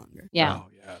they're there longer. Yeah. Oh,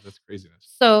 yeah. That's craziness.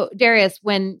 So, Derrius,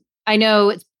 when I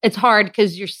know it's hard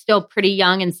because you're still pretty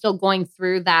young and still going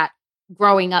through that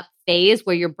growing up phase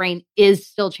where your brain is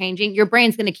still changing. Your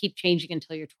brain's going to keep changing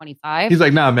until you're 25. He's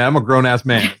like, nah, man, I'm a grown ass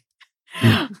man.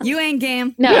 You ain't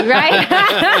game. No,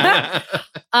 right?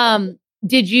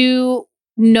 Did you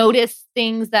notice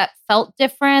things that felt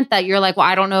different that you're like, well,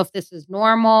 I don't know if this is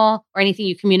normal or anything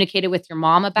you communicated with your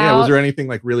mom about? Yeah, was there anything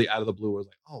like really out of the blue where it was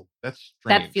like, oh, that's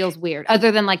strange? That feels weird.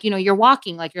 Other than like, you're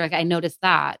walking, like you're like, I noticed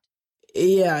that.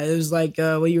 Yeah, it was like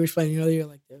what you were explaining earlier,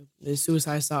 like the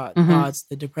suicide thoughts,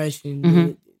 the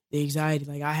depression, the anxiety.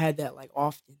 Like I had that like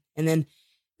often. And then,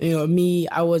 me,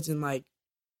 I wasn't like,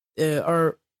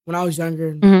 or when I was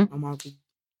younger, my mom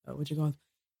would,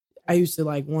 I used to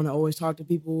like want to always talk to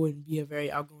people and be a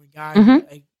very outgoing guy.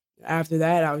 Like after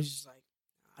that, I was just like,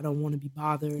 I don't want to be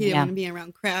bothered. He didn't want to be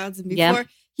around crowds. And before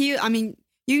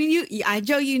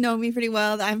Joe, you know me pretty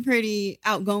well. I'm pretty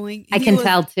outgoing. I can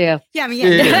tell too. Yeah, I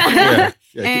mean,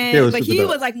 but he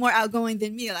was like more outgoing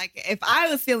than me. Like if I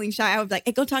was feeling shy, I would be like,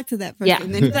 hey, go talk to that person. Yeah.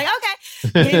 And then he's like,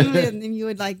 okay. And then you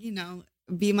would like,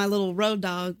 be my little road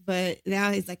dog. But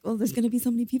now he's like, oh, there's going to be so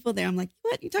many people there. I'm like,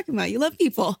 what are you talking about? You love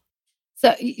people.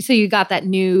 So you got that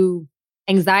new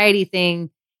anxiety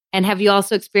thing. And have you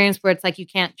also experienced where it's like you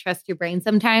can't trust your brain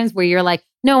sometimes where you're like,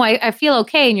 no, I feel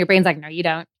okay. And your brain's like, no, you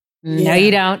don't. No, you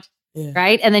don't. Yeah.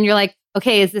 Right. And then you're like,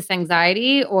 okay, is this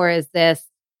anxiety or is this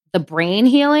the brain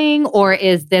healing or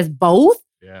is this both?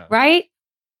 Yeah. Right.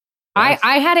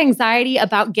 I had anxiety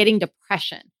about getting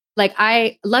depression. Like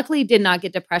I luckily did not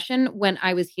get depression when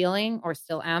I was healing or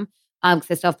still am because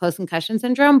I still have post-concussion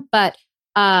syndrome. But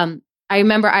I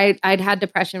remember I'd had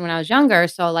depression when I was younger.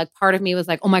 So like part of me was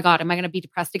like, oh my God, am I going to be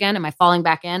depressed again? Am I falling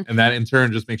back in? And that in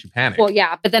turn just makes you panic. Well,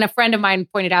 yeah. But then a friend of mine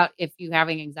pointed out, if you're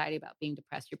having anxiety about being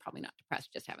depressed, you're probably not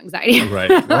depressed, just have anxiety. Right.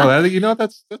 Well,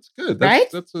 that's good. Right?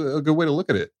 That's a good way to look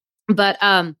at it. But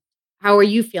how are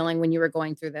you feeling when you were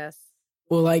going through this?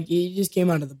 Well, like it just came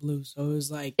out of the blue. So it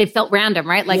was like. It felt random,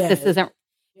 right? Like this isn't.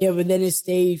 Yeah, but then it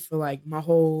stayed for like my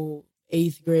whole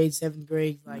 8th grade, 7th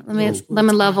grade. Like let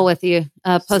me level with you.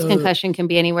 Post-concussion can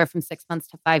be anywhere from 6 months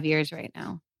to 5 years right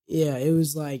now. Yeah, it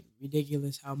was like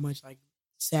ridiculous how much like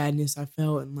sadness I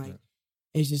felt. And like,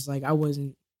 it's just like, I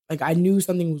wasn't like, I knew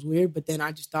something was weird, but then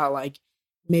I just thought like,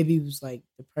 maybe it was like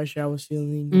the pressure I was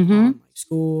feeling like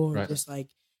school or just like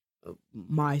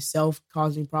myself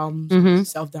causing problems,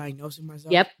 self-diagnosing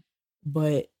myself. Yep.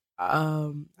 But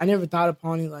I never thought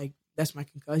upon it like, that's my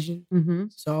concussion.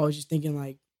 So I was just thinking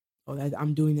like, oh, that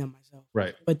I'm doing that myself.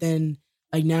 Right. But then,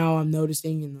 like, now I'm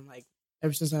noticing, and then, like,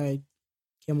 ever since I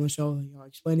came on the show, like, y'all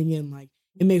explaining it, and, like,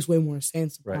 it makes way more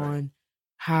sense on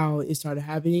how it started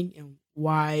happening and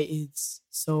why it's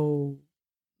so,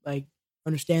 like,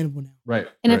 understandable now. Right.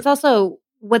 And it's also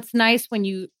what's nice when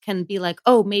you can be like,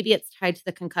 oh, maybe it's tied to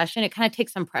the concussion. It kind of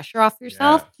takes some pressure off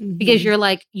yourself because you're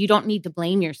like, you don't need to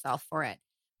blame yourself for it.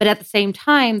 But at the same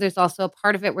time, there's also a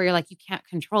part of it where you're like, you can't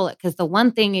control it. Because the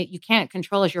one thing you can't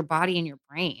control is your body and your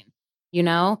brain,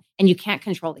 and you can't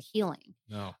control the healing.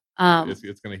 No.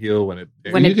 It's going to heal when you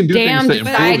it can do things to improve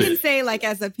But I it. can say, like,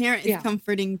 as a parent, it's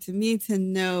comforting to me to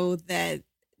know that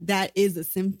is a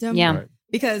symptom. Yeah. Right.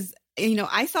 Because,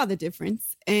 I saw the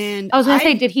difference. And I was going to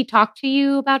say, did he talk to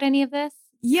you about any of this?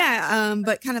 Yeah.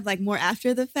 But kind of like more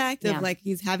after the fact of like,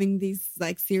 he's having these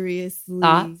like serious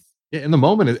thoughts. Yeah, in the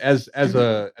moment, as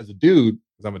a dude,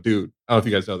 because I'm a dude. I don't know if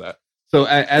you guys know that. So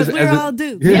we're all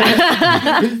dudes.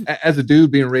 As a dude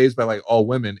being raised by like all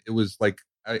women, it was like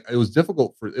it was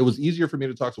difficult it was easier for me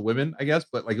to talk to women, I guess,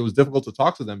 but like it was difficult to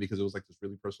talk to them because it was like this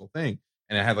really personal thing.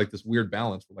 And I had like this weird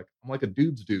balance where like, I'm like a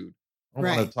dude's dude. I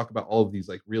don't want to talk about all of these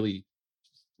like really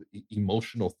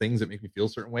emotional things that make me feel a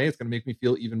certain way. It's going to make me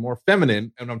feel even more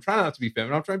feminine. And I'm trying not to be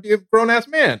feminine. I'm trying to be a grown ass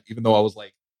man, even though I was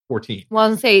like 14. Well,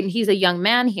 I'm saying he's a young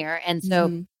man here. And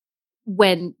so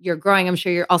when you're growing, I'm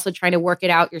sure you're also trying to work it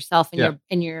out yourself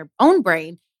in your own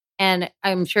brain. And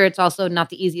I'm sure it's also not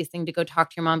the easiest thing to go talk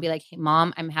to your mom and be like, hey,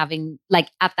 mom, I'm having like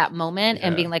at that moment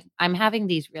and being like, I'm having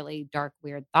these really dark,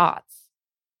 weird thoughts.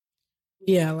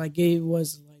 Yeah, like it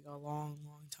was like a long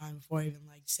time before I even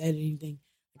like said anything.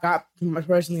 Like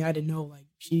personally, I didn't know like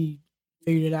she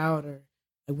figured it out or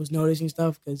like was noticing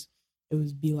stuff because it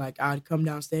would be like I'd come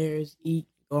downstairs, eat,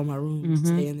 go in my room,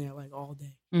 stay in there like all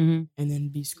day, and then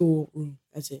be school room.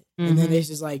 That's it. And then it's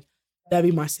just like that'd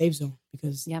be my safe zone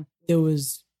because there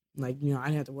was like I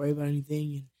didn't have to worry about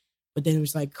anything. But then it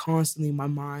was like constantly my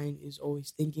mind is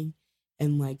always thinking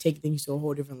and like taking things to a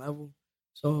whole different level.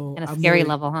 So and a scary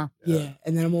level, huh? Yeah.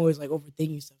 And then I'm always like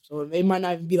overthinking stuff. So it might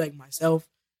not even be like myself.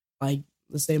 Like,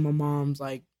 let's say my mom's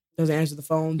like doesn't answer the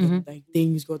phone, but like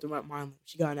things go through my mind. Like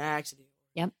she got in an accident.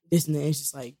 Yep. This and that. It's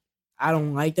just like I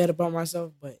don't like that about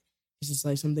myself, but it's just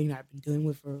like something that I've been dealing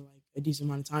with for like a decent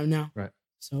amount of time now. Right.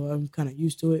 So I'm kind of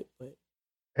used to it. But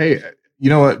hey, you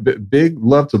know what? Big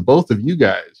love to both of you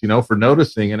guys, for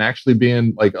noticing and actually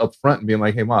being like upfront and being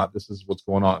like, hey, Mom, this is what's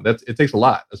going on. It takes a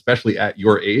lot, especially at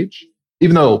your age.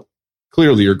 Even though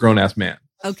clearly you're a grown ass man.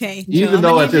 Okay. Even Joe,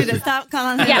 though I at need you this, to stop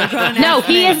calling him a grown No, ass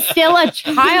he man. is still a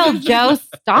child, Joe.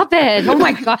 Stop it. Oh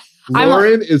my God.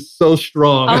 Lauren is so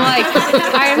strong. I'm like,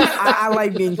 I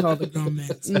like being called a grown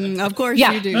man. Of course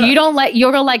you do. You're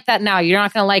gonna like that now. You're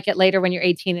not gonna like it later when you're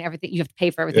 18 and everything. You have to pay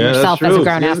for everything that's yourself true. as a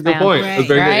grown That's ass a good man. point. That's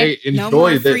very good. Hey, enjoy no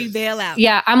more this. free bailout.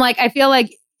 Yeah, I'm like, I feel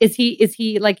like is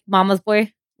he like mama's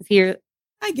boy? Is he your...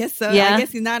 I guess so. Yeah. I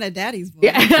guess he's not a daddy's boy.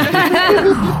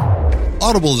 Yeah.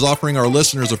 Audible is offering our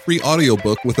listeners a free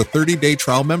audiobook with a 30-day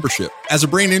trial membership. As a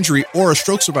brain injury or a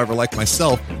stroke survivor like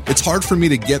myself, it's hard for me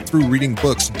to get through reading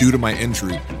books due to my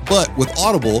injury. But with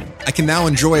Audible, I can now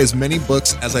enjoy as many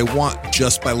books as I want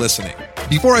just by listening.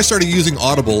 Before I started using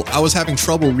Audible, I was having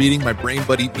trouble reading my brain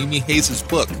buddy Mimi Hayes'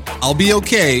 book, I'll Be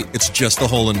Okay, It's Just a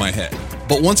Hole in My Head.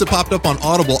 But once it popped up on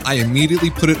Audible, I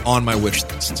immediately put it on my wish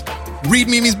list. Read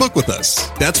Mimi's book with us.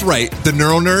 That's right, the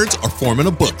Neuro Nerds are forming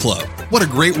a book club. What a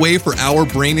great way for our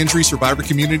brain injury survivor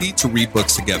community to read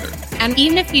books together. And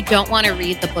even if you don't want to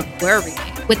read the book we're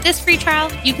reading, with this free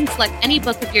trial, you can select any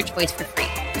book of your choice for free.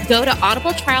 Go to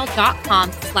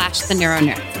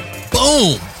audibletrial.com/theneuronerds.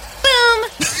 Boom!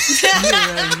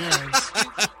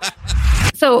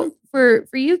 So for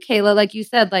you, Kayla, like you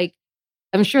said, like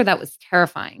I'm sure that was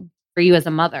terrifying for you as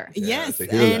a mother. Yes.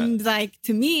 And like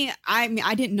to me, I mean,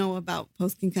 I didn't know about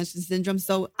post-concussion syndrome.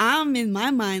 So I'm in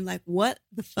my mind like, what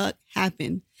the fuck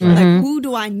happened? Like, who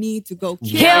do I need to go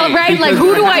kill? Right? Like,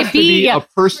 who do I be? A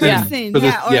person. Or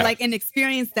like an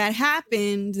experience that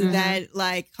happened that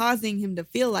like causing him to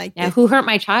feel like this. Who hurt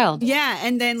my child? Yeah.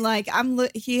 And then like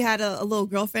he had a little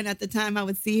girlfriend at the time. I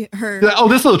would see her. Oh,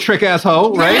 this little trick ass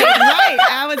hoe, right? Right.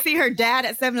 I would see her dad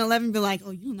at 7-Eleven be like,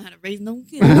 oh, you don't know how to raise no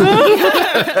kids.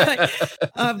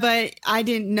 But I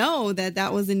didn't know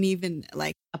that wasn't even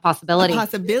like a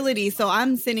possibility. So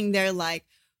I'm sitting there like,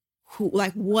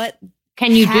 what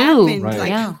can you happened? do?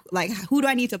 Right. Like, who do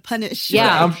I need to punish?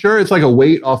 Yeah. I'm sure it's like a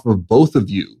weight off of both of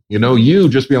you. You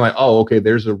just being like, oh, okay,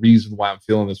 there's a reason why I'm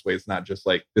feeling this way. It's not just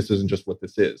like, this isn't just what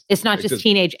this is. It's not just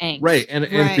teenage angst. Right. And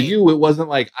for you, it wasn't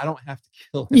like, I don't have to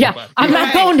kill anybody. Yeah. I'm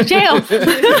not going to jail.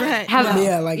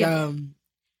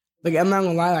 Like I'm not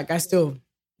gonna lie, like I still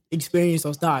experience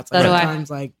those thoughts. Like sometimes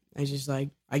like I just like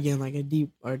I get in like a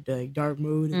deep or like dark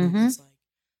mood and it's like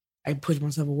I push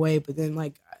myself away. But then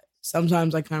like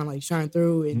sometimes I kind of like shine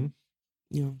through and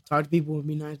talk to people and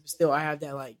be nice. But still I have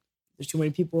that like there's too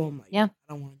many people. I'm like I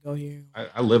don't want to go here.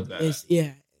 I live that. And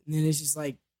then it's just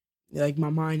like my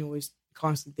mind always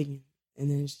constantly thinking, and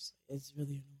then it's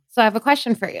really annoying. So I have a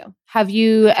question for you. Have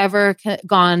you ever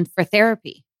gone for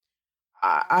therapy?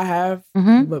 I have,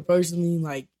 but personally,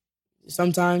 like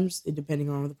sometimes, depending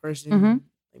on the person,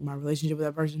 like my relationship with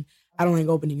that person, I don't like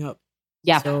opening up.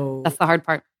 Yeah, so that's the hard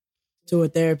part. To a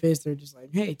therapist, they're just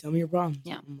like, "Hey, tell me your problems."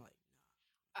 Yeah, I'm like,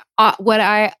 what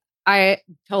I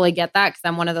totally get that because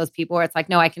I'm one of those people where it's like,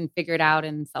 no, I can figure it out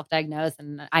and self-diagnose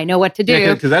and I know what to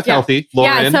do. Because that's healthy.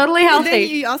 Lauren. Yeah, totally healthy. And then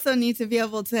you also need to be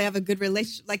able to have a good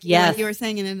relationship. Like you were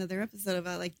saying in another episode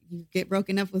about like you get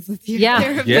broken up with your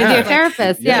therapist. With your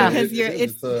therapist. Because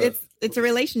it's a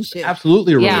relationship.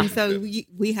 Absolutely a relationship. And so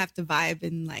we have to vibe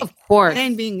and like, of course.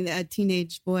 And being a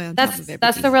teenage boy on top of everything.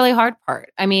 That's the really hard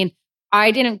part. I mean,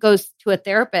 I didn't go to a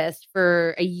therapist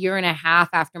for a year and a half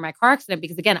after my car accident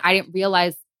because, again, I didn't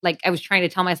realize, like, I was trying to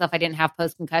tell myself I didn't have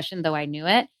post-concussion, though I knew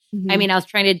it. I mean, I was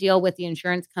trying to deal with the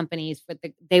insurance companies.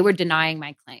 They were denying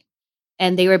my claim.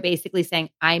 And they were basically saying,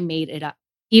 I made it up.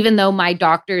 Even though my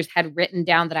doctors had written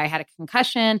down that I had a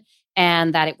concussion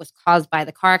and that it was caused by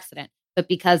the car accident. But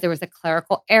because there was a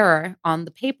clerical error on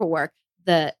the paperwork,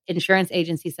 the insurance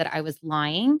agency said I was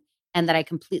lying and that I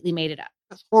completely made it up.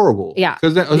 That's horrible. Yeah.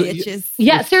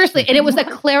 Yeah, seriously. And it was a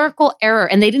clerical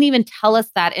error. And they didn't even tell us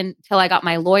that until I got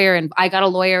my lawyer. And I got a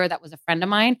lawyer that was a friend of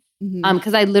mine.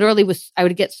 Because I literally I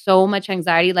would get so much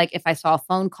anxiety. Like if I saw a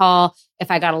phone call, if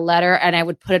I got a letter, and I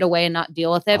would put it away and not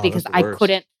deal with it because I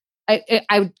couldn't,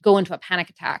 I would go into a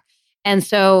panic attack. And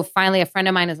so finally a friend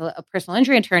of mine is a personal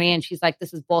injury attorney. And she's like,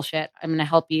 this is bullshit. I'm going to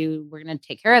help you. We're going to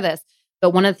take care of this. But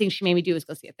one of the things she made me do was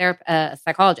go see a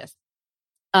psychologist.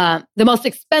 The most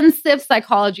expensive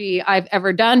psychology I've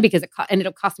ever done because it ended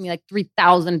up costing me like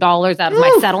 $3,000 out of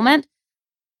my settlement.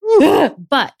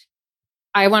 But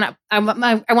I want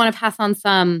to pass on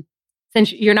some,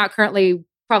 since you're not currently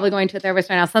probably going to a therapist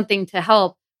right now, something to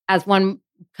help as one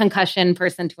concussion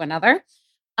person to another.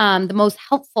 The most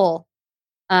helpful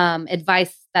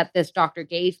advice that this doctor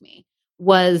gave me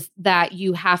was that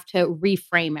you have to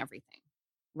reframe everything,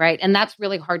 right? And that's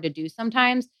really hard to do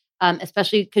sometimes.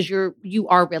 Especially because you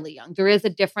are really young. There is a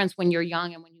difference when you're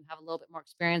young and when you have a little bit more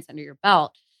experience under your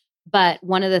belt. But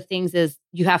one of the things is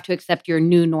you have to accept your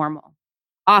new normal.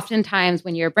 Oftentimes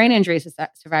when you're a brain injury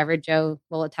survivor, Joe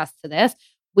will attest to this,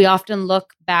 we often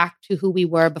look back to who we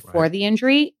were before the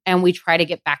injury and we try to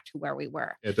get back to where we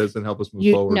were. It doesn't help us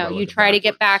move forward. No, you try to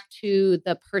get back to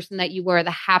the person that you were, the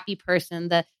happy person,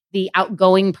 the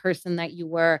outgoing person that you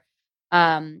were.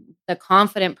 The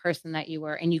confident person that you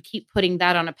were, and you keep putting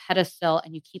that on a pedestal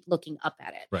and you keep looking up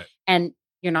at it. Right. And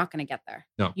you're not going to get there.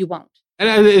 No. You won't.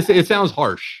 And it sounds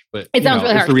harsh, but it sounds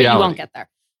really harsh, but you won't get there.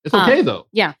 It's okay though.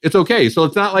 Yeah. It's okay. So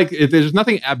it's not like there's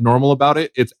nothing abnormal about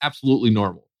it. It's absolutely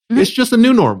normal. It's just a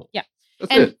new normal. Yeah.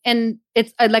 That's it. And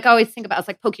it's like I always think about, it's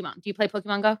like Pokemon. Do you play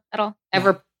Pokemon Go at all?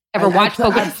 Ever watch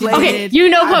Pokemon? Okay. You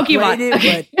know Pokemon.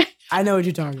 Okay. I know what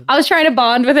you're talking about. I was trying to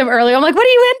bond with him earlier. I'm like, what are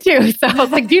you into? So I was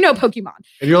like, do you know Pokemon?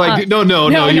 And you're like, no.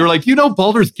 You were like, you know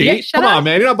Baldur's Gate? Yeah, Come on,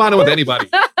 man. You're not bonding with anybody.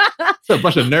 It's a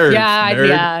bunch of nerds.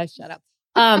 Yeah, shut up.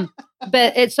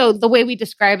 But so the way we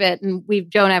describe it, and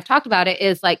Joe and I have talked about it,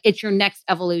 is like, it's your next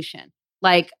evolution.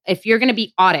 Like if you're going to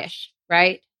be Oddish,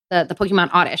 right? The Pokemon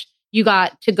Oddish, you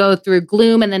got to go through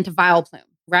Gloom and then to Vileplume,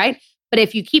 right? But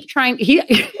if you keep trying, you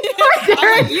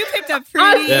picked up pretty.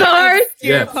 I'm sorry.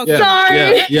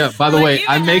 Sorry. Yeah. By the way,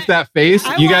 I make that face.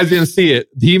 You guys didn't see it.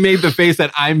 He made the face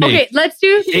that I make. Okay, let's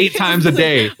do 8 times a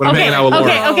day when I'm hanging out with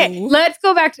Laura. Okay. Let's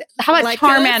go back to how about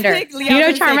Charmander? You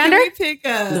know Charmander? Can we pick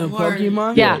the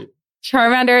Pokemon? Yeah,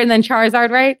 Charmander and then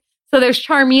Charizard, right? So there's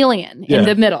Charmeleon in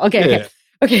the middle. Okay.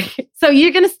 So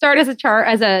you're gonna start as a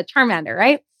Charmander,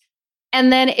 right? And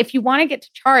then if you want to get to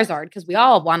Charizard, because we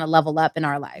all want to level up in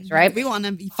our lives, right? We want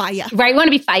to be fire. Right, we want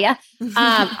to be fire.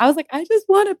 I was like, I just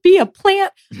want to be a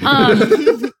plant.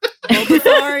 Bulbasaur,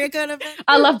 you're gonna be.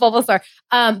 I love Bulbasaur.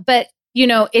 But,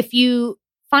 if you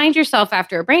find yourself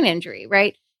after a brain injury,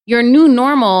 right, your new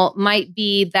normal might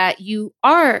be that you're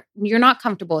not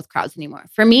comfortable with crowds anymore.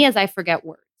 For me, as I forget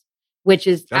words. Which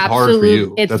is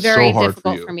absolutely, it's very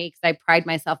difficult for me because I pride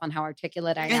myself on how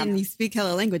articulate I am. And you speak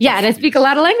hella languages. Yeah, and I speak a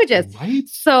lot of languages. Right.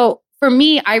 So for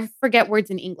me, I forget words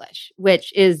in English,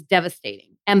 which is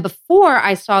devastating. And before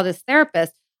I saw this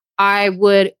therapist, I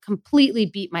would completely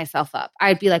beat myself up.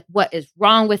 I'd be like, what is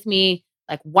wrong with me?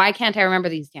 Like, why can't I remember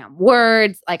these damn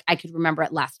words? Like, I could remember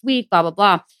it last week, blah, blah,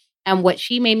 blah. And what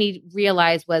she made me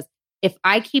realize was if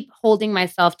I keep holding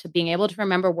myself to being able to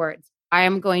remember words, I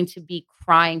am going to be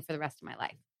crying for the rest of my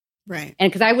life. Right.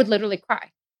 And because I would literally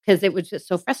cry because it was just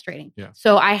so frustrating. Yeah.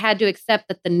 So I had to accept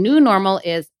that the new normal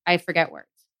is I forget words,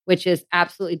 which is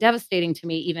absolutely devastating to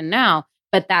me even now.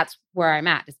 But that's where I'm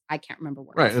at is I can't remember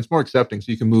words. Right. And it's more accepting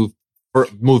so you can move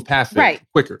past it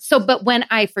quicker. So, but when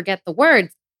I forget the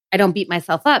words, I don't beat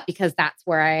myself up because that's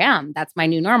where I am. That's my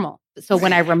new normal. So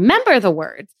when I remember the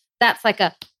words, that's like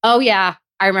oh yeah,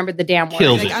 I remembered the damn word.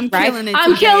 Like, I'm killing it.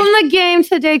 I'm killing the game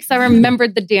today because I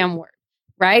remembered the damn word.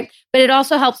 Right. But it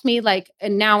also helps me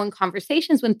and now in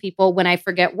conversations with people, when I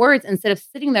forget words, instead of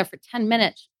sitting there for 10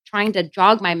 minutes trying to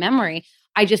jog my memory,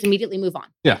 I just immediately move on.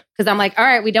 Yeah. Because I'm like, all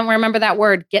right, we don't remember that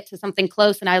word. Get to something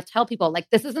close. And I'll tell people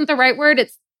this isn't the right word.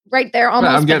 It's right there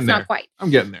almost, but it's not quite. I'm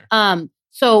getting there.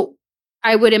 So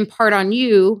I would impart on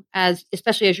you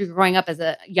especially as you're growing up as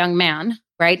a young man,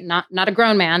 right? Not a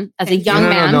grown man, as a young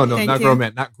man. No, not grown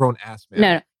man, not grown ass man.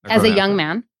 No, as a young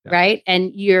man, right?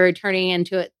 And you're turning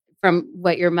into it from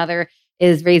what your mother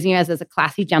is raising you as a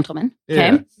classy gentleman.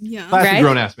 Okay. Yeah. Classy Right?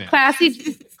 grown-ass man.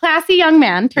 Classy young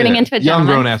man turning into a young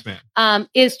gentleman. grown-ass man.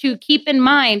 Is to keep in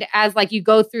mind as like you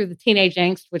go through the teenage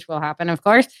angst, which will happen, of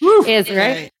course, is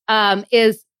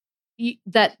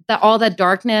that all the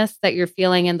darkness that you're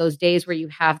feeling in those days where you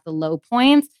have the low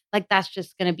points, like that's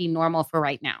just going to be normal for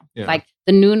right now. Yeah. Like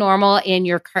the new normal in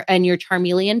your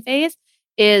Charmeleon phase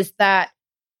is that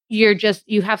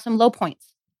you have some low points.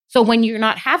 So when you're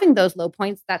not having those low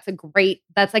points, that's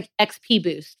like XP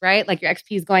boost, right? Like your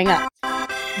XP is going up.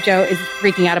 Joe is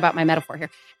freaking out about my metaphor here.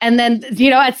 And then,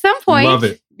 at some point, Love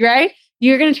it. right?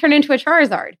 You're going to turn into a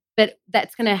Charizard, but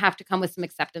that's going to have to come with some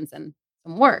acceptance and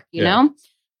some work, you know?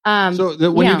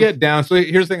 When you get down, so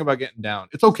here's the thing about getting down.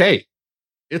 It's okay.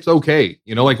 It's okay.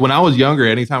 Like when I was younger,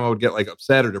 anytime I would get like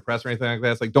upset or depressed or anything like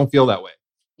that, it's like, don't feel that way.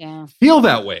 Yeah. Feel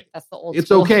that way. That's the old It's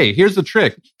school. okay. Here's the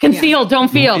trick. Conceal, don't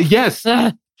feel. Yes.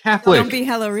 Catholic. Don't be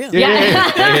hella real.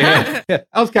 Yeah.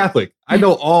 I was Catholic. I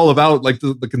know all about like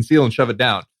the conceal and shove it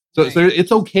down. So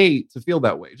it's okay to feel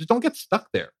that way. Just don't get stuck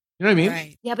there. You know what I mean?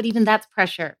 Right. Yeah, but even that's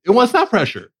pressure. Well, it's not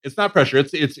pressure. It's not pressure.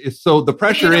 It's so the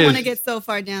pressure you don't is. want to get so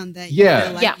far down that you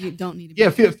feel like you don't need to be. Yeah,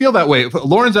 feel that way.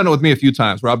 Lauren's done it with me a few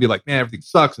times where I'll be like, man, everything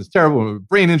sucks. It's terrible.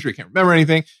 Brain injury. Can't remember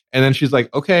anything. And then she's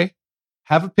like, okay,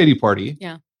 have a pity party.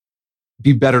 Yeah.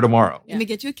 Be better tomorrow. Let me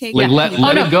get you a cake. Like, let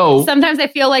it go. Sometimes I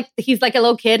feel like he's like a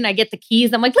little kid and I get the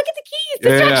keys. I'm like, look at the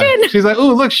keys. Distraction. Yeah. She's like,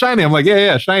 oh, look, shiny. I'm like,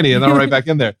 yeah, shiny. And then I'm right back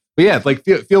in there. But yeah, like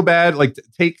feel bad. Like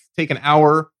take an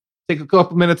hour, take a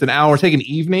couple minutes, an hour, take an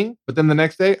evening. But then the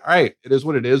next day, all right, it is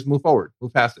what it is. Move forward.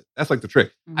 Move past it. That's like the trick.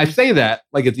 Mm-hmm. I say that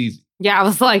like it's easy. Yeah, I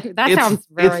was like, that sounds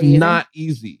very easy. It's not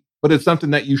easy, but it's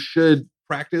something that you should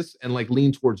practice and like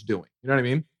lean towards doing. You know what I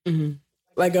mean? Mm-hmm.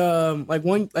 Like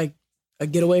a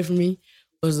getaway for me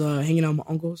was hanging out with my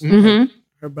uncles, Mm-hmm.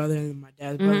 her brother and my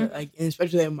dad's brother. Like, and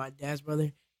especially like my dad's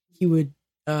brother, he would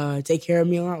take care of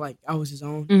me a lot. Like I was his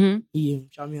own. Mm-hmm. He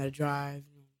taught me how to drive.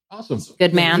 Awesome.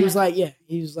 Good man. He was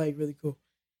like really cool.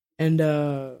 And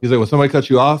he's like, when somebody cuts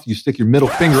you off, you stick your middle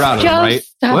finger out at them, right?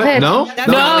 Stop what? it. No?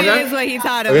 That is what he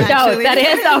taught him. Okay. Actually. No, that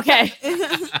is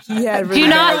okay. Do you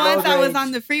not? Once I was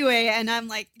on the freeway and I'm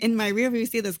like in my rear view,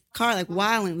 see this car like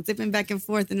wilding, zipping back and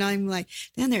forth, and I'm like,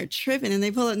 damn, they're tripping, and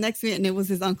they pull up next to me, and it was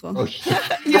his uncle. Oh, he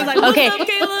was like, "What's up,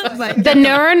 Kayla?" Like, the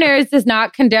NeuroNerds does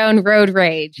not condone road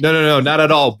rage. No, not at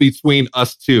all. Between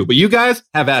us two, but you guys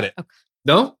have at it. Okay.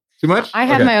 No, too much. I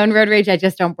have my own road rage. I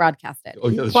just don't broadcast it. Oh,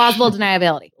 yeah, Plausible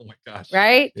deniability. Oh my gosh.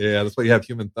 Right? Yeah, that's why you have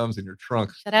human thumbs in your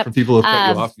trunk. Shut up. For people who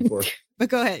have cut you off before. But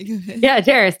go ahead. Yeah,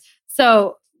 Derrius.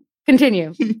 So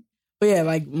continue. But yeah,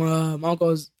 like my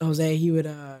uncle Jose, he would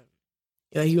go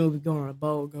on a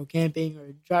boat, go camping,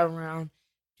 or drive around,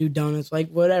 do donuts, like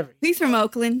whatever. He's from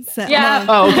Oakland. So, Yeah.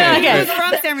 okay. He was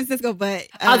from San Francisco, but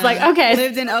I was like, okay.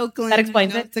 Lived in Oakland. That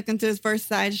explains it. Took him to his first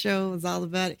sideshow. It was all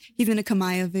about it. He's in a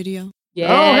Kamaya video. Yeah.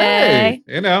 Oh, hey.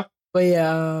 But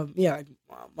like,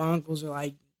 my uncles are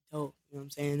like dope. You know what I'm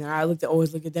saying? And I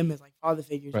always look at them as like father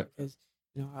figures because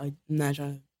I'm not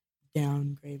trying to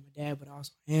downgrade my dad, but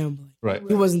also him. But like,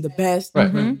 he wasn't the best.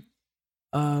 Right.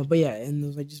 Mm-hmm. But yeah, and it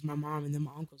was like just my mom and then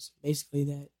my uncles basically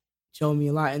that showed me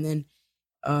a lot. And then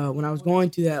when I was going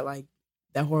through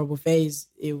that horrible phase,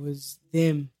 it was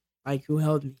them like who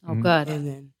held me. Oh, good. And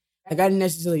then like I didn't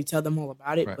necessarily tell them all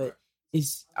about it, but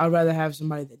I'd rather have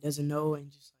somebody that doesn't know and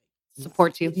just like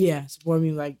support you. Yeah, support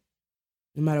me like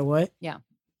no matter what. Yeah.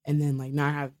 And then like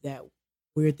not have that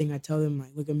weird thing I tell them like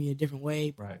look at me a different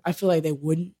way. Right. I feel like they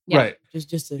wouldn't. Yeah. Right.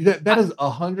 Just to, that is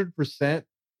 100%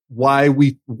 why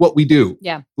what we do.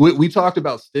 Yeah. We talked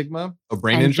about stigma of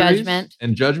brain And injuries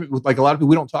judgment. with like a lot of people.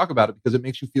 We don't talk about it because it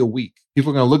makes you feel weak. People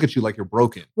are going to look at you like you're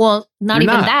broken. Well, not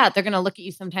You're even not. that. They're going to look at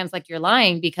you sometimes like you're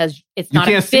lying because it's You not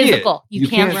can't a see it. physical. You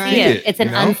can't see it. It's an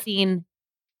unseen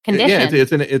condition. Yeah,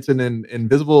 it's an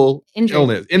invisible Injury.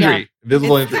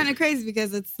 Invisible It's injury. kind of crazy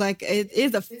because it's like it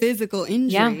is a physical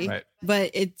injury, Right.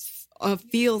 but it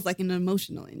feels like an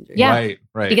emotional injury. Yeah.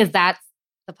 Right. Because that's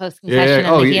the post-concussion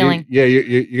and the healing. You're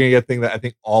going to get a thing that I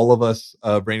think all of us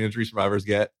brain injury survivors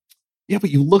get. Yeah, but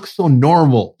you look so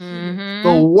normal. Mm-hmm.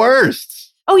 The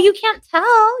worst. Oh, you can't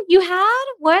tell? You had?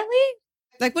 What?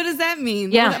 Like, what does that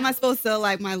mean? Yeah. What am I supposed to,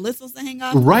 like, my list supposed to hang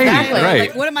off? Right, Exactly. right.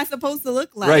 Like, what am I supposed to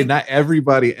look like? Right. Not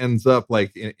everybody ends up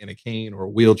like in a cane or a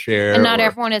wheelchair. And not or,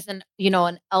 everyone is an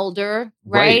elder,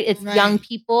 right? It's Right. young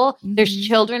people. There's Mhm.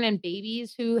 children and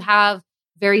babies who have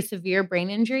very severe brain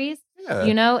injuries, Yeah.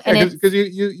 and it's Because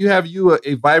you have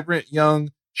a vibrant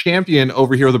young champion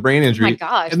over here with a brain injury. Oh my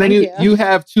gosh. And then you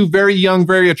have two very young,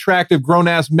 very attractive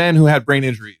grown-ass men who had brain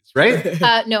injuries, right?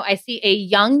 No, I see a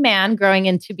young man growing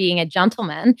into being a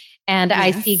gentleman, and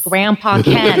I see Grandpa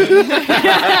Ken.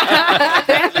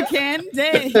 Grandpa Ken,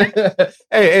 dang.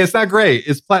 Hey, it's not great.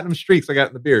 It's platinum streaks I got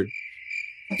in the beard.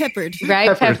 Peppered.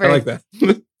 Right, peppered. I like that.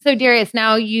 So, Derrius,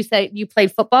 now you said you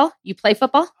played football. You play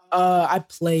football? I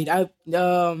played.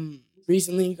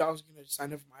 Recently I was gonna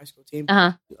sign up for my high school team.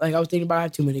 Like I was thinking about I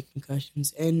had too many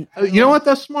concussions, and you know what?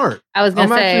 That's smart. I was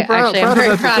gonna say, proud I'm very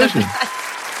of that proud of decision.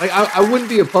 that. Like I wouldn't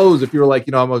be opposed if you were like,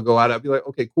 I'm gonna go out. I'd be like,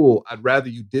 okay, cool. I'd rather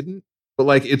you didn't, but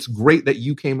like it's great that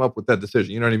you came up with that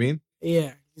decision. You know what I mean?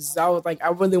 Yeah, because I was like, I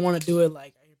really want to do it.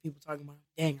 Like I hear people talking about,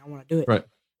 dang, I want to do it. Right.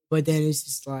 But then it's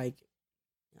just like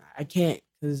I can't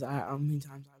because how many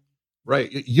times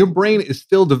Right. Your brain is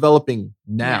still developing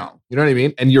now. You know what I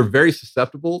mean? And you're very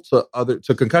susceptible to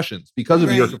concussions because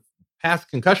of your past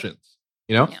concussions.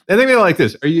 You know? And think about it like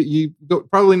this. Are you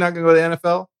probably not going to go to the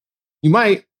NFL? You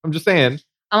might. I'm just saying.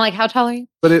 I'm like, how tall are you?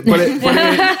 But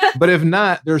if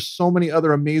not, there's so many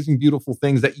other amazing, beautiful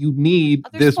things that you need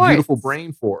this beautiful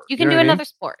brain for. You can do another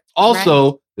sport.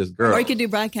 Also, there's girls. Or you could do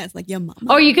broadcasts like your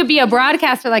mama. Or you could be a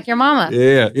broadcaster like your mama.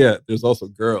 Yeah. There's also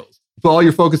girls. Put all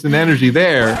your focus and energy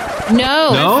there. No.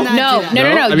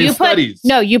 I mean,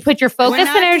 you put your focus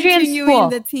and energy in school.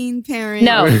 The teen parent.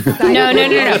 No.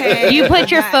 Okay. You put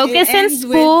your focus in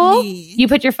school. You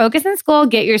put your focus in school.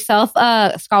 Get yourself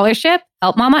a scholarship.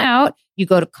 Help mama out. You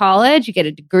go to college. You get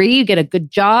a degree. You get a good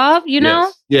job. You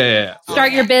know. Yeah.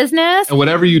 Start your business. And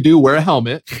whatever you do, wear a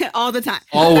helmet all the time.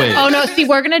 Always. Oh no! See,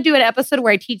 we're gonna do an episode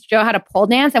where I teach Joe how to pole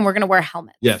dance, and we're gonna wear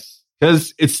helmets. Yes.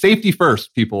 Because it's safety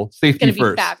first, people. Safety it's gonna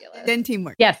first. Be fabulous. Then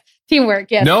teamwork. Yes,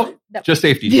 teamwork. Yes. Nope. Just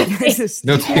safety.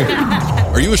 No teamwork.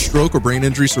 Are you a stroke or brain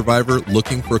injury survivor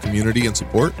looking for community and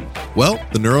support? Well,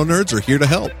 the Neuro Nerds are here to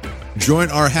help. Join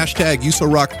our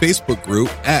 #UsoRock Facebook group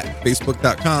at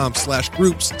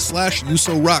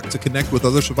facebook.com/groups/UsoRock to connect with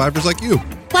other survivors like you.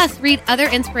 Plus, read other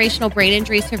inspirational brain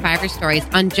injury survivor stories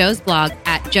on Joe's blog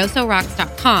at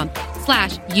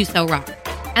josorocks.com/UsoRock.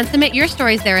 And submit your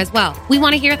stories there as well. We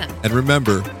want to hear them. And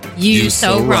remember, you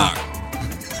so rock.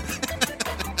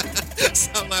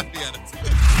 Stop laughing at it.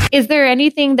 Is there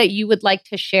anything that you would like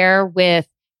to share with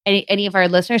any of our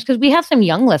listeners? Because we have some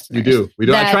young listeners. You do. We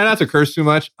do. I try not to curse too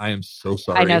much. I am so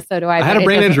sorry. I know, so do I. I had a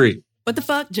brain injury. What the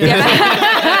fuck, Joe?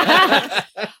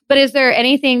 But is there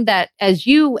anything that, as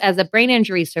a brain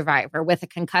injury survivor with a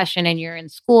concussion and you're in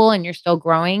school and you're still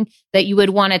growing, that you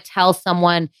would want to tell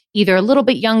someone either a little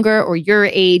bit younger or your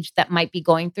age that might be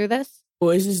going through this? Well,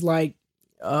 it's just like,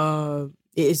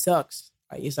 it sucks.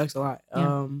 Like, it sucks a lot.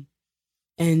 Yeah.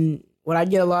 And what I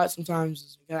get a lot sometimes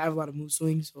is I have a lot of mood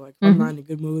swings. So like, I'm not in a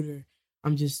good mood, or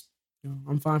I'm just,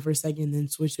 I'm fine for a second, then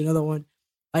switch to another one.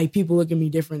 Like, people look at me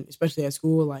different, especially at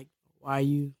school. Like, why are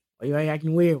you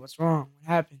acting weird? What's wrong? What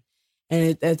happened?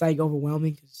 And that's like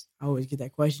overwhelming because I always get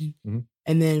that question. Mm-hmm.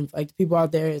 And then like the people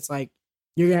out there, it's like,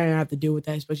 you're going to have to deal with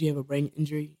that, especially if you have a brain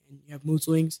injury and you have mood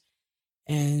swings.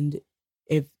 And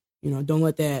if, don't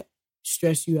let that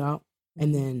stress you out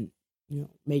and then,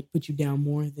 put you down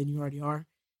more than you already are.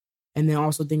 And then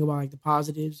also think about like the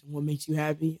positives and what makes you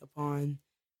happy so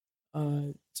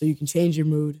you can change your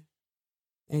mood.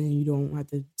 And then you don't have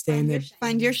to stay in there.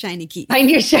 Find your shiny key. Find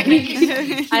your shiny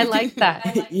key. I like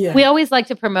that. Yeah. We always like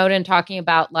to promote and talking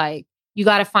about like, you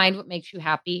got to find what makes you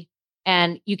happy.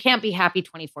 And you can't be happy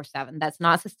 24/7. That's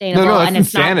not sustainable. No, and it's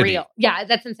insanity. Not real. Yeah,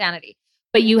 that's insanity.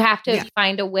 But you have to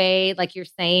find a way, like you're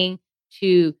saying,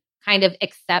 to kind of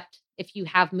accept if you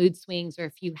have mood swings or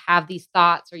if you have these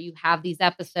thoughts or you have these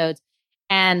episodes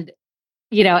and,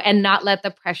 and not let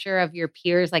the pressure of your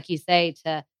peers, like you say,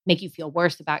 to make you feel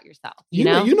worse about yourself. You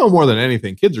know? You know more than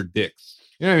anything. Kids are dicks.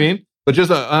 You know what I mean? But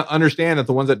just understand that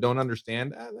the ones that don't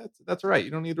understand, that's all right. You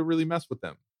don't need to really mess with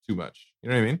them too much. You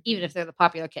know what I mean? Even if they're the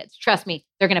popular kids. Trust me,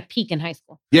 they're going to peak in high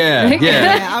school.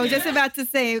 Yeah. I was just about to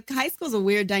say, high school's a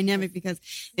weird dynamic because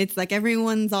it's like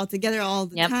everyone's all together all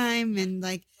the time. And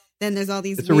like, then there's all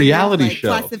these It's a reality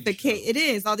show. It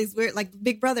is. All these weird, like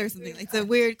Big Brother or something. Like, it's a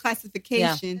weird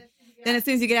classification. Yeah. Then as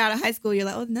soon as you get out of high school, you're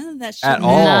like, oh, none of that shit. At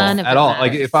all.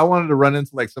 Like if I wanted to run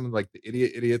into like some of like the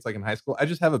idiots like in high school, I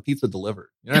just have a pizza delivered.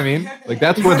 You know what I mean? Like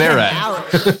that's where they're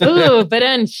at. Ooh, but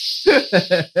then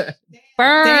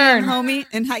burn. Damn, homie.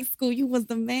 In high school, you was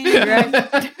the man.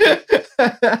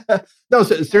 Right? No,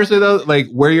 seriously though, like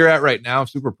where you're at right now, I'm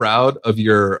super proud of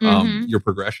your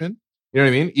progression. You know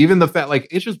what I mean? Even the fact, like,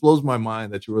 it just blows my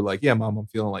mind that you were like, yeah, mom, I'm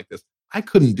feeling like this. I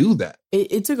couldn't do that.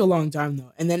 It took a long time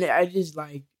though. And then I just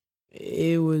like,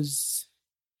 it was,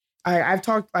 I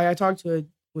talked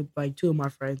with like two of my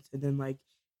friends, and then like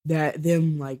that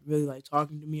them like really like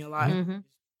talking to me a lot. Mm-hmm.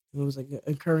 It was like an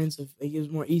occurrence of like, it was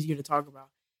more easier to talk about.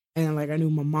 And like I knew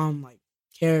my mom like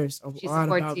cares a lot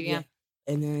about you, me. yeah.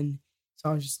 And then so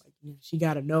I was just like, she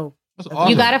gotta know. That's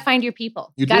awesome. You got to find your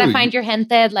people. You got to find your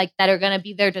gente like that are going to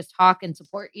be there to talk and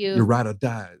support you. Your ride or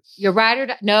dies. Your ride or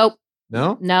die. Nope.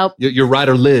 Nope. Your ride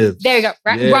or lives. There you go.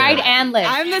 Ride and live.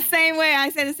 I'm the same way. I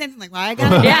say the same thing. Like, well, I got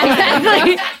to Yeah,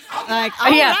 exactly. Like,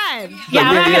 I'll ride. Yeah,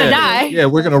 I'm not going to die. Yeah,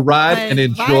 we're going to ride and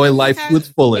enjoy life to its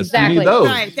fullest. Exactly. You need those.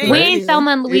 Right, we ain't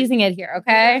Thelma and Louising it here,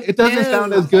 okay? It doesn't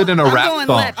sound as good in a rap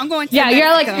song. I'm going to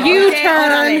you're like, you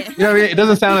turn. You know what I mean? It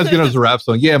doesn't sound as good as a rap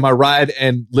song. Yeah, my ride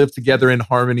and live together in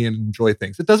harmony and enjoy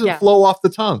things. It doesn't flow off the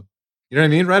tongue. You know what I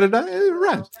mean? Ride or die? It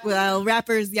rhymes. Well,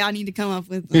 rappers, y'all need to come up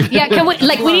with. Can we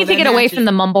we need to get away from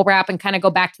the mumble rap and kind of go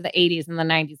back to the 80s and the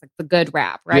 90s, like the good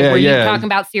rap, right? Where you're talking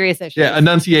about serious issues. Yeah,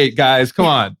 enunciate, guys. Come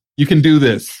on. You can do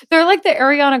this. They're like the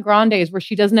Ariana Grandes where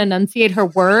she doesn't enunciate her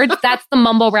words. That's the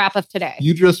mumble rap of today.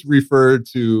 You just referred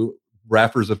to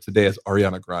rappers of today as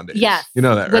Ariana Grande. Yes. You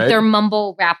know that, right? With their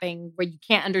mumble rapping where you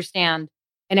can't understand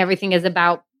and everything is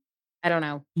about, I don't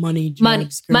know. Money,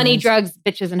 drugs,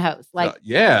 bitches, and hoes. Like,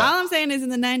 yeah. All I'm saying is in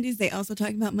the 90s, they also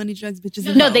talked about money, drugs, bitches,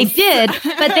 and no, hoes. they did,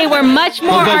 but they were much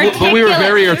more articulate. But we were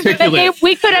very articulate.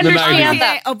 We could understand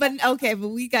that. But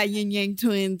we got yin yang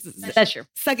twins. That's true.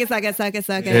 Suck it, suck it, suck it,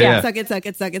 suck it. Yeah. Suck it, suck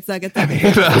it, suck it, suck it, suck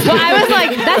it. Well, I was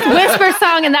like, that's Whisper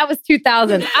song, and that was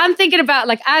 2000. I'm thinking about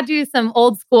like I do some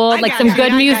old school, like some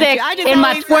good music in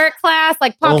my twerk class,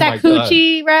 like pop that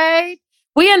coochie, right?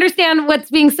 We understand what's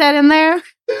being said in there.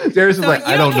 Derrius is like,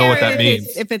 I don't know what that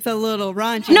means. If it's a little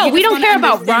raunchy. No, we don't care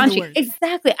about raunchy.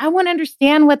 Exactly. I want to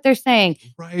understand what they're saying.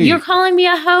 Right. You're calling me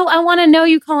a hoe. I want to know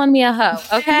you calling me a hoe.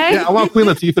 Okay. Yeah, I want Queen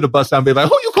Latifah to bust out and be like,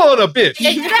 who you calling a bitch?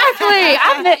 Exactly.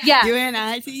 Yeah.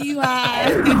 UNITY.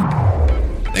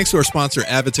 Thanks to our sponsor,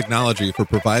 Avid Technology, for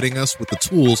providing us with the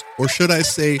tools, or should I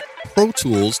say, Pro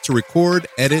Tools, to record,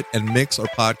 edit, and mix our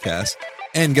podcast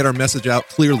and get our message out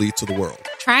clearly to the world.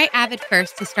 Try Avid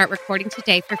first to start recording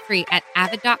today for free at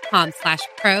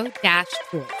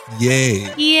avid.com/pro-tools.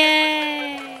 Yay.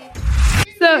 Yay.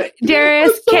 So,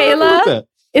 Derrius, Kayla,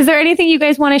 is there anything you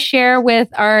guys want to share with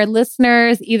our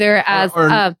listeners, either as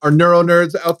our neuro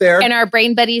nerds out there and our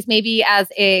brain buddies, maybe as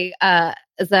a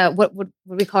what would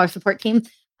we call our support team?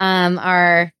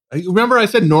 Remember I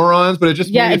said neurons, but it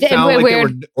just made it sound like they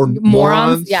were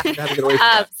morons. Yeah.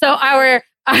 So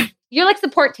you're like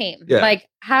support team. Yeah. Like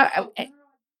how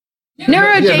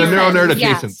neuro the neuro nerd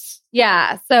adjacents.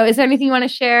 Yeah. So is there anything you want to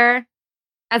share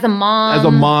as a mom? As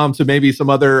a mom to maybe some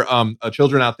other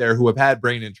children out there who have had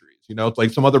brain injuries, you know,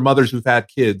 like some other mothers who've had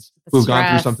kids who've gone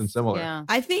through something similar. Yeah.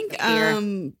 I think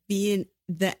being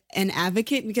an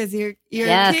advocate, because your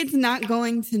kid's not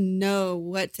going to know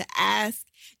what to ask.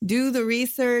 Do the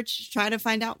research, try to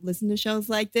find out, listen to shows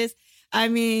like this. I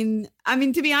mean,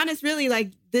 to be honest, really,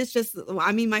 like this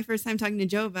my first time talking to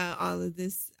Joe about all of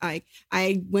this, I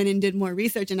went and did more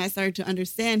research and I started to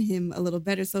understand him a little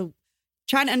better. So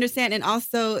try to understand. And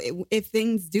also if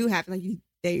things do happen, like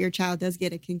your child does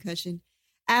get a concussion,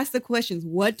 ask the questions.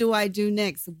 What do I do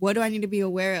next? What do I need to be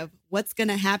aware of? What's going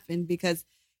to happen? Because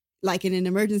like in an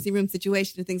emergency room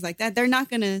situation and things like that, they're not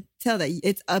going to tell that.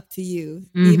 It's up to you,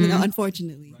 even though,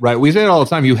 unfortunately. Right. We say it all the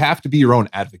time. You have to be your own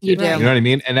advocate. You do. You know what I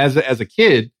mean? And as a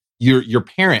kid, your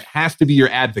parent has to be your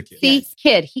advocate. See,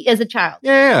 kid, he is a child.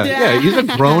 Yeah. He's a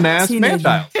grown-ass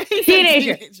man-child.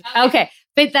 Teenager. Okay.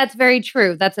 But that's very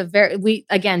true. That's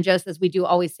Joe says we do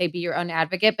always say be your own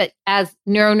advocate. But as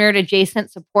Neuro Nerd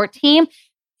adjacent support team,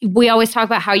 we always talk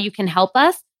about how you can help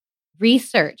us.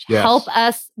 Research, help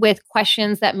us with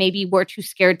questions that maybe we're too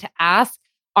scared to ask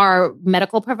our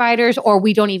medical providers, or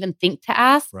we don't even think to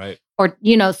ask. Right. Or,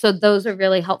 so those are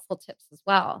really helpful tips as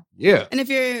well. Yeah. And if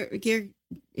your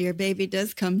baby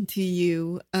does come to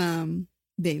you,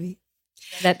 baby.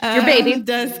 That your baby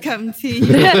does come to you.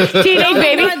 Teenage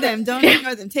baby. Don't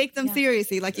ignore them. Take them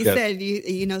seriously. Like you said,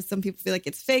 some people feel like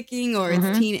it's faking or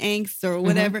it's teen angst or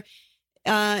whatever.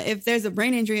 If there's a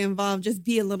brain injury involved, just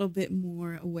be a little bit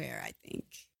more aware, I think.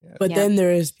 But then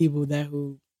there is people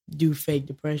who do fake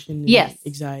depression and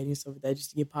anxiety and stuff like that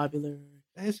just to get popular,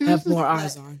 have more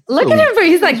eyes on. Look at him.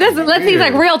 He's like, let's see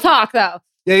like real talk though.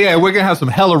 Yeah. We're going to have some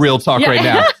hella real talk right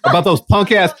now about those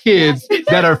punk ass kids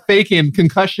that are faking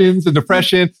concussions and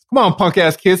depression. Come on, punk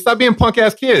ass kids. Stop being punk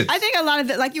ass kids. I think a lot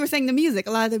of like you were saying, a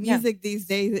lot of the music these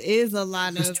days is a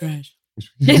lot of trash.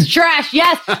 It's trash.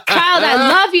 Yes. Child,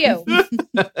 I love you.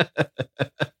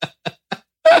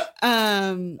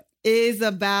 Is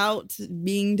about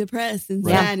being depressed and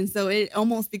sad. And so it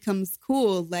almost becomes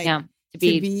cool, like to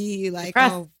be like,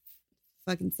 depressed. Oh,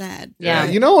 fucking sad. Yeah.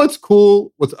 You know what's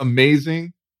cool? What's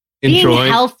amazing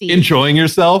enjoying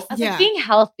yourself, being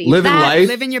healthy, living life,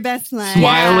 living your best life,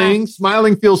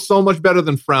 smiling feels so much better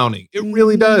than frowning. It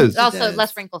really does. Also,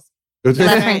 less wrinkles.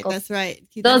 Less wrinkles. That's right.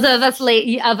 Those of us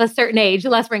late of a certain age,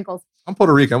 less wrinkles. I'm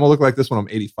Puerto Rican. I'm gonna look like this when I'm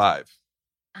 85.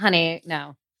 Honey,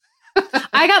 no.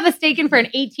 I got mistaken for an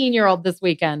 18-year-old this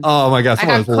weekend. Oh my God,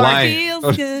 someone was lying.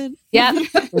 Feels good. Yep.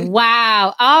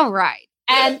 Wow. All right.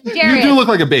 And Derrius, you do look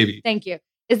like a baby. Thank you.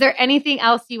 Is there anything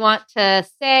else you want to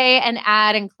say and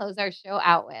add and close our show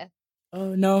out with?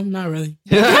 Oh, no, not really.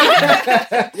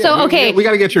 So, okay. We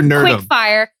got to get your nerd. Quick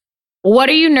fire. What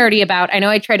are you nerdy about? I know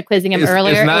I tried quizzing him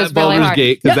earlier. It's not it was really Baldur's hard.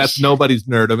 Gate because that's nobody's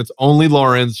nerdum. It's only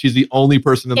Lauren's. She's the only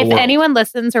person in the world. If anyone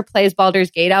listens or plays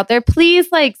Baldur's Gate out there, please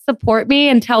support me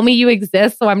and tell me you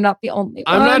exist so I'm not the only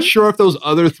one. I'm not sure if those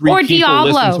other three people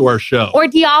listen to our show. Or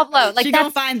Diablo. She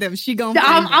gonna find them.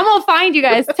 I'm gonna find you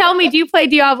guys. Tell me, do you play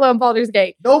Diablo and Baldur's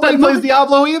Gate? Nobody plays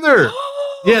Diablo either.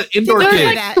 Yeah, indoor There's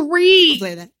kids. like 3.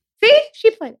 Play that. See? She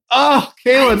played it. Oh,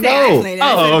 Kayla, no.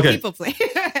 Oh, okay. People play.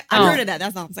 I've heard of that.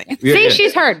 That's all I'm saying. Yeah, See,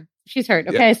 she's heard. She's heard.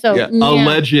 Okay, so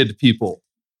alleged people.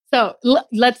 So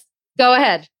let's go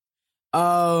ahead.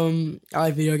 I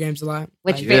like video games a lot.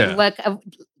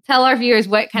 Tell our viewers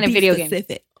what kind of video games.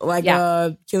 Like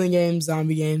killing games,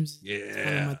 zombie games.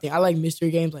 Yeah. My thing. I like mystery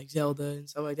games like Zelda and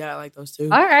stuff like that. I like those too.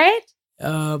 All right.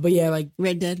 But yeah, like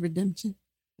Red Dead Redemption.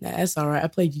 Nah, that's all right. I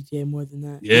play GTA more than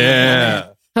that.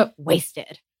 Yeah.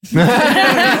 Wasted.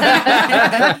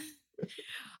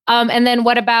 And then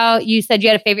what about, you said you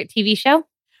had a favorite TV show?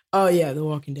 Oh yeah, The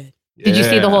Walking Dead. Yeah. Did you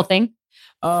see the whole thing?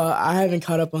 I haven't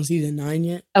caught up on season 9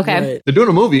 yet. Okay. They're doing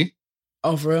a movie.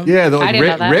 Oh, for real? Yeah, I didn't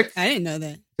know that. Rick. I didn't know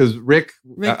that. Because Rick,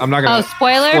 I'm not going to.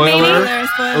 Spoiler, maybe?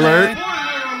 Spoiler.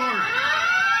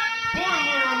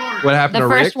 What happened to The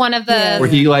Rick? first one of the... Where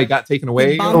he got taken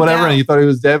away or whatever, and he thought he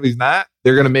was dead, but he's not.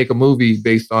 They're going to make a movie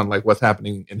based on what's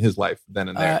happening in his life then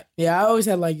and there. Yeah, I always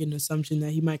had an assumption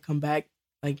that he might come back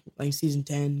like season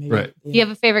 10. Maybe. Right. Yeah. Do you have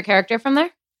a favorite character from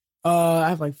there? I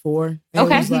have 4. And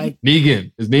Okay. It was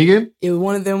Negan. Is Negan?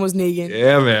 One of them was Negan.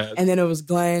 Yeah, man. And then it was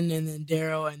Glenn, and then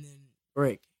Daryl, and then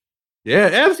Rick. Yeah,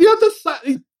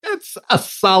 that's a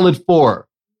solid 4.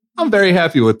 I'm very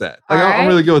happy with that. I'm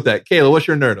really good with that. Kayla, what's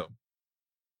your nerdum?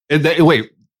 Wait,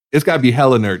 it's got to be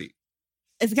hella nerdy.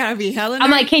 It's got to be hella nerdy.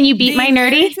 I'm like, can you beat my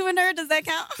nerdy? Married to a nerd, does that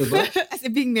count? I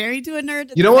said being married to a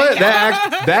nerd. You know what?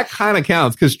 That kind of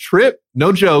counts because Trip,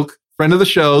 no joke, friend of the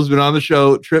show, has been on the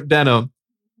show, Trip Denham,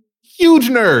 huge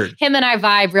nerd. Him and I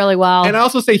vibe really well. And I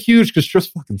also say huge because Trip's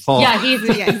fucking tall. Yeah, he's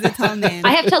a tall man.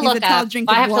 I have to look up.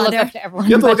 I have to look up to everyone.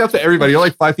 You have to look up to everybody. You're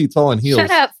like 5 feet tall in heels.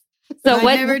 Shut up. So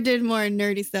I never did more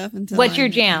nerdy stuff until. What's your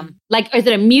jam? Is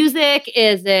it a music?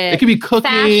 Is it? It could be cooking.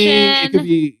 Fashion? It could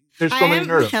be. There's so many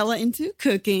nerds. I'm hella into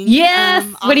cooking.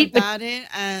 Yes. All about it.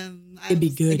 It'd be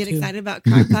good. I get excited about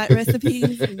crock pot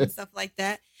recipes and stuff like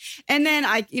that. And then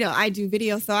I do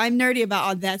video, so I'm nerdy about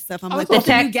all that stuff. I'm like, what's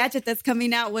the new gadget that's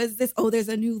coming out? What is this? Oh, there's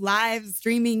a new live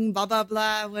streaming, blah blah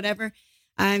blah, whatever.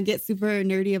 I get super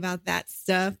nerdy about that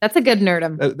stuff. That's a good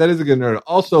nerdum. That is a good nerd.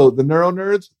 Also, the neuro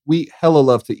nerds, we hella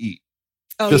love to eat.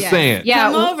 Oh, Just saying.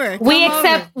 Yeah, come over.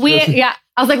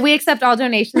 I was like, we accept all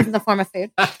donations in the form of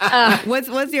food.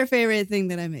 What's your favorite thing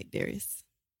that I make, Derrius?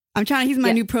 He's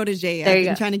my new protege.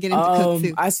 I'm trying to get into cook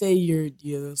soup. I say your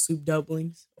soup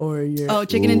dumplings or your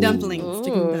chicken and dumplings.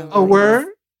 Oh, word?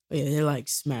 Yeah, they're like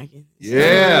smacking.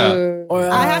 Yeah. Or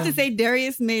I have to say,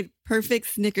 Derrius made perfect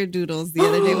snickerdoodles the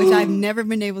other day, which I've never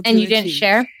been able to. And you didn't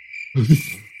share?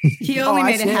 He only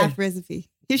made a half recipe.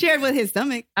 He shared with his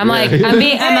stomach. I'm like, I'm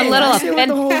a little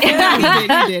offended.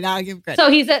 He did. I'll give credit. So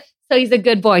he's a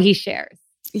good boy. He shares.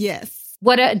 Yes.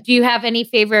 What do you have any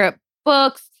favorite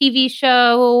books, TV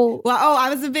show? Well, I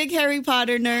was a big Harry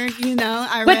Potter nerd.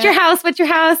 What's your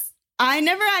house? I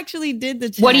never actually did the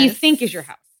test. What do you think is your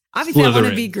house? Obviously, I want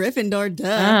to be Gryffindor.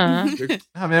 Duh.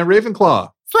 Oh man,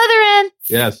 Ravenclaw. Slytherin.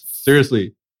 Yes,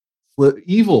 seriously.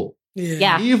 Evil.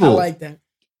 Yeah. Evil. I like that.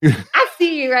 I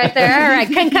see you right there. All right,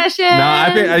 concussion.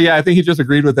 I think he just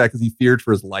agreed with that because he feared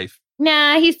for his life.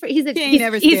 Nah, he's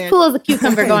cool as a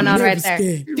cucumber going on right there.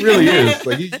 He really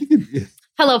is.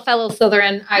 Hello, fellow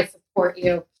Slytherin. I support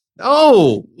you.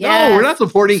 No, we're not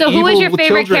supporting. So, who was your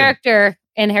favorite children. character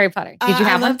in Harry Potter? Did you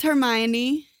have I loved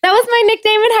Hermione. That was my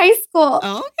nickname in high school.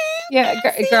 Okay. Yeah,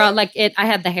 girl, like it. I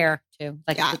had the hair too.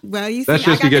 Like, well, you see, that's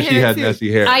just because she had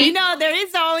messy hair. There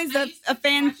is always a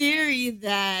fan theory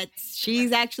that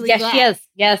she's actually black. She is.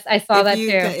 Yes, I saw that too.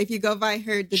 If you go by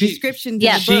the description,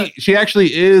 she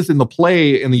actually is in the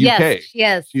play in the UK.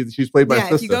 Yes, she is. She's played by a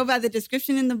sister. If you go by the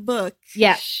description in the book,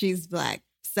 she's black.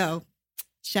 So,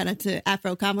 shout out to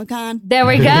Afro Comic Con. There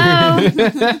we go.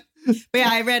 But yeah,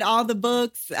 I read all the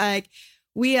books. Like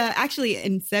We actually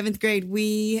in 7th grade,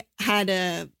 we had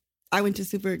I went to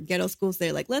super ghetto schools. So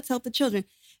they're like, let's help the children.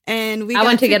 And I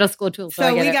went to ghetto school too.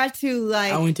 So we got to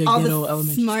like I went to all ghetto the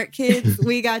elementary. smart kids.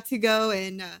 We got to go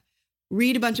and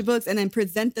read a bunch of books and then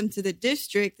present them to the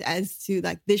district as to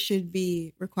like, this should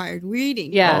be required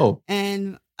reading. Yeah. Oh.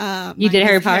 And you did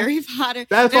Harry Potter? Harry Potter.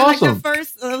 That's awesome. awesome. Like the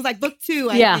first, it was like book 2,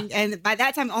 I think. And by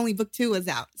that time, only book 2 was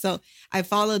out. So I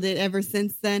followed it ever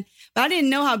since then. But I didn't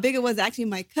know how big it was. Actually,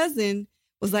 my cousin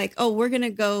was like, oh, I'm going to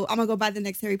go buy the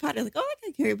next Harry Potter. I was like, oh, I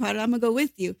like Harry Potter. I'm going to go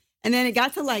with you. And then it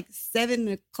got to like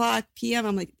 7:00 p.m.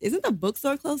 I'm like, isn't the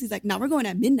bookstore closed? He's like, no, we're going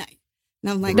at midnight.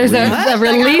 And I'm like, there's a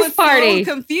release party.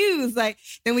 So confused. Like,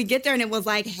 then we get there and it was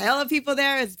like hella people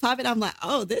there. It's popping. I'm like,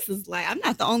 oh, this is like, I'm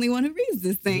not the only one who reads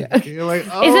this thing. Yeah. You're like,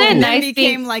 oh. Isn't it And nice? it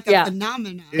became like a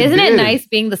phenomenon. Isn't it nice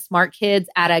being the smart kids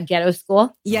at a ghetto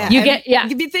school? Yeah.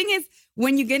 The thing is,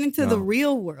 when you get into the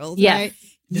real world, Yes. right?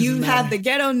 You have the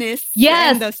ghetto-ness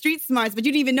Yes. and the street smarts, but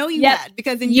you didn't even know you had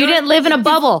because you didn't live in a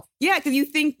bubble. Yeah, because you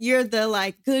think you're the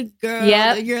like good girl,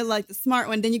 you're like the smart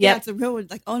one. Then you get out to the real world,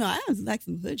 like, oh no, I was like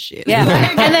some hood shit. Yeah,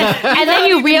 and then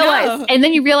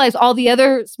you realize all the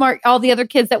other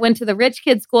kids that went to the rich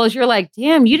kids schools. You're like,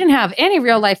 damn, you didn't have any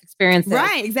real life experiences,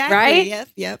 right? Exactly. Right?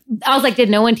 Yep. I was like, did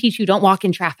no one teach you don't walk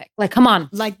in traffic? Like, come on,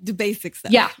 like the basic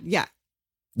stuff. Yeah.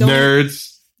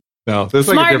 Nerds. No, this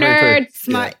is smart like a different nerd.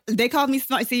 thing. Smart. Yeah. They called me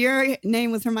smart. So your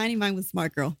name was Hermione. Mine was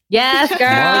Smart Girl. Yes, girl.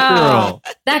 Smart girl.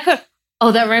 That could.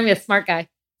 Oh, that reminded me of Smart Guy.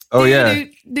 Oh yeah.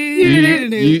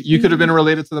 You could have been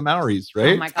related to the Maoris,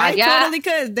 right? Oh my god, I totally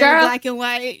could. They're black and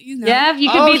white. You know. Yeah,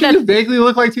 you could Oh, be she just vaguely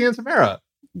look like Tia and Tamara.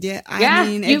 Yeah, I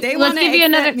mean, if they let's want give you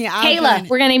another Kayla.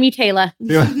 We're gonna name you Kayla.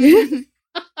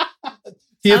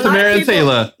 Tia, Tamara, and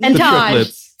Taylor. And the Taj.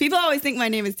 triplets. People always think my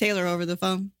name is Taylor over the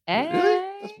phone. Really?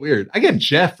 That's weird. I get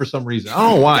Jeff for some reason. I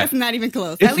don't know why. That's not even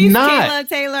close. It's At least not. Kayla,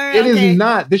 Taylor. It is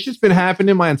not. This shit's been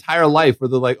happening my entire life where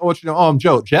they're like, oh, what you know? Oh, I'm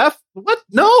Joe. Jeff? What?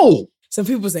 No. Some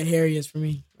people say Harrius for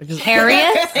me.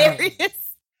 Harrius?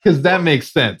 Because that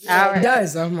makes sense. It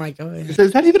does. I'm like, oh yeah.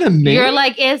 Is that even a name? You're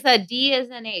like, is a D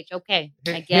is an H. Okay.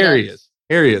 I get it.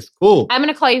 Harrius. Cool. I'm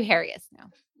going to call you Harrius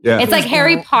now. Yeah. It's like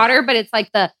Harry Potter, but it's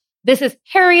like this is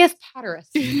Harrius Potterus.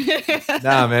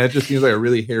 Nah, man. It just seems like a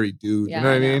really hairy dude. Yeah, you know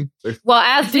what I mean? Well,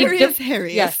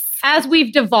 as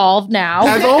we've devolved now.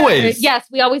 As always. Yes,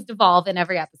 we always devolve in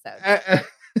every episode.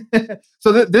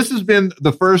 So this has been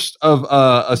the first of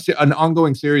an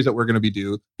ongoing series that we're going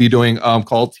to be doing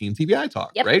called Teen TBI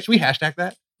Talk, right? Should we hashtag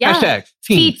that? Yeah. Hashtag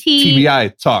Teen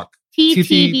TBI Talk.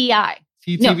 TTBI.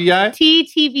 TTBI?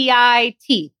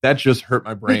 TTBIT. That just hurt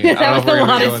my brain. I That don't know if we're was a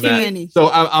lot gonna of be doing many. that.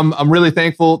 So I'm really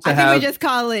thankful to I have. think we just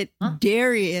call it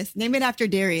Derrius. Name it after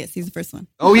Derrius. He's the first one.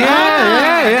 Oh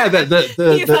yeah. He's like,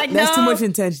 That's too no. much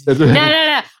intention.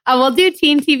 No. We'll do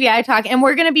Teen TBI Talk, and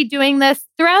we're going to be doing this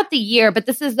throughout the year. But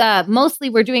this is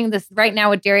mostly we're doing this right now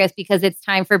with Derrius because it's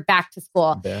time for back to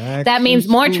school. That means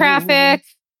more traffic,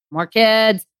 more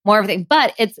kids, more everything.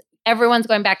 But everyone's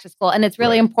going back to school, and it's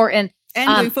really important.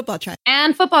 And doing football tryouts.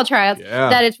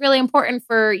 That it's really important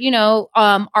for,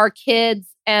 our kids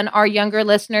and our younger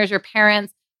listeners or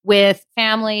parents with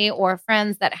family or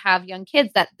friends that have young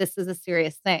kids that this is a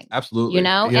serious thing. Absolutely.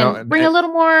 And bring a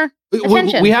little more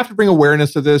attention. We have to bring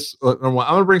awareness to this. I'm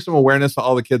going to bring some awareness to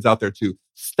all the kids out there too.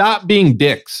 Stop being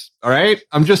dicks. All right.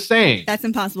 I'm just saying. That's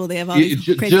impossible. They have all these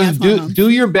crazy just do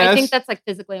your best. I think that's like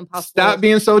physically impossible. Stop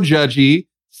being so judgy.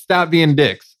 Stop being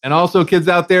dicks. And also, kids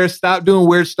out there, stop doing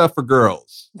weird stuff for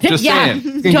girls. Just saying. It's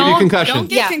going to give you concussions. Don't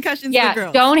get concussions for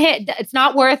girls. Don't hit. It's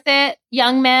not worth it.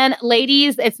 Young men,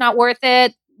 ladies, it's not worth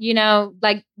it. You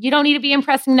don't need to be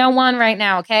impressing no one right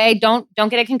now, okay? Don't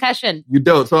get a concussion. You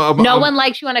don't. So no one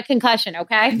likes you on a concussion,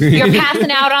 okay? You're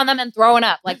passing out on them and throwing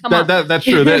up. Like, come on. That's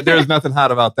true. There's nothing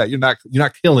hot about that. You're not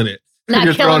killing it.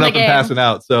 You're throwing up and passing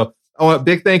out. So a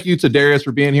big thank you to Derrius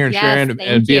for being here and sharing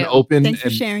and being open and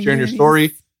sharing your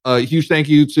story. Huge thank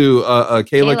you to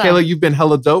Kayla. Kayla, you've been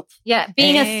hella dope. Yeah,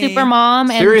 being a super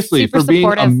mom and seriously super for being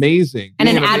supportive amazing, and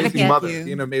being an advocate, amazing mother,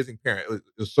 being an amazing parent. It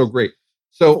was so great.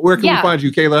 So where can we find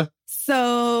you, Kayla?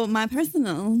 So my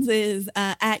personals is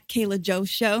at Kayla Joe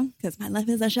Show because my life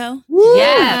is a show.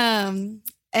 Yeah.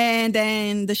 And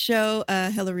then the show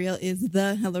Hella Real is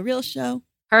the Hella Real Show.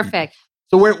 Perfect.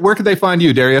 So where could they find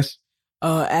you, Derrius?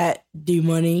 At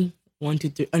DMoney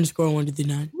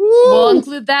 123_1239. We'll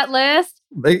include that list.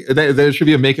 There should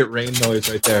be a make it rain noise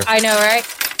right there. I know, right?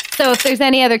 So if there's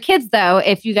any other kids, though,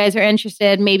 if you guys are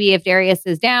interested, maybe if Derrius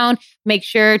is down, make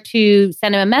sure to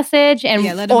send him a message. And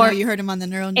let him know you heard him on the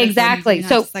Neuro. Exactly.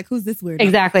 So it's like, who's this weirdo?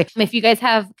 Exactly. If you guys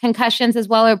have concussions as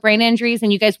well or brain injuries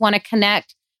and you guys want to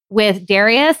connect with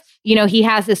Derrius, he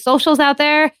has his socials out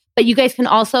there. But you guys can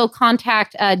also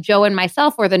contact Joe and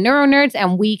myself or the Neuro Nerds,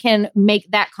 and we can make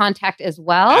that contact as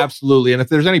well. Absolutely. And if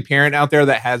there's any parent out there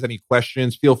that has any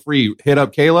questions, feel free, hit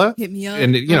up Kayla. Hit me up.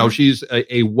 And, she's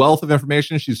a wealth of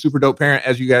information. She's a super dope parent,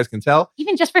 as you guys can tell.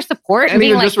 Even just for support. And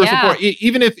even just for support.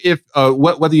 Even if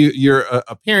whether you're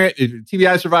a parent, a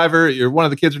TBI survivor, you're one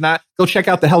of the kids or not, go check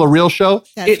out the Hella Real show.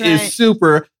 It is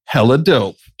super hella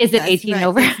dope. Is it 18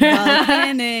 over?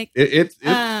 It's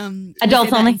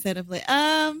adults only? Instead of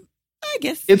I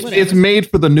guess it's made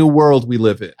for the new world we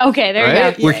live in. Okay, there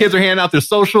you go. Where kids are handing out their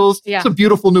socials. Yeah. It's a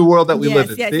beautiful new world that we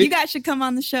live in. Yes, see? you guys should come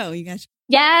on the show. You guys.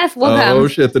 Yes, we'll come. Oh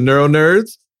shit, the Neuro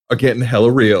Nerds are getting hella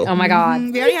real. Oh my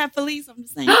God. We already have Felice, I'm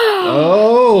just saying.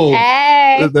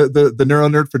 Hey. The Neuro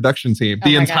Nerd production team.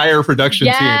 The entire production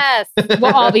team. Yes.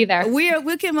 We'll all be there.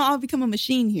 We can all become a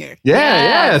machine here.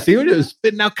 Yeah. See, we're just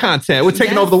spitting out content. We're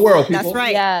taking over the world, people. That's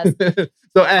right. Yes.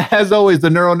 So as always, the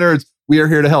Neuro Nerds, we are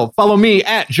here to help. Follow me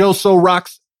at Joe So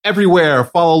Rocks everywhere.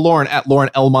 Follow Lauren at Lauren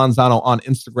L. Monzano on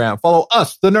Instagram. Follow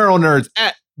us, the Neuro Nerds,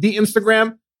 at the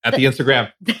Instagram.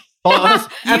 Follow us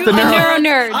at the Neuro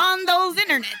Nerds. On those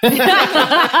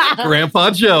internets. Grandpa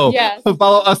Joe. Yes.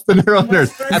 Follow us, the Neuro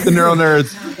Nerds, at the Neuro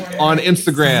Nerds on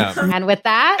Instagram. And with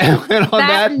that, and on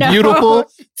that beautiful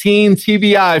Teen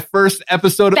TBI first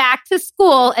episode, Back to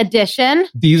School edition.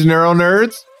 These Neuro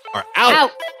Nerds are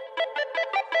out.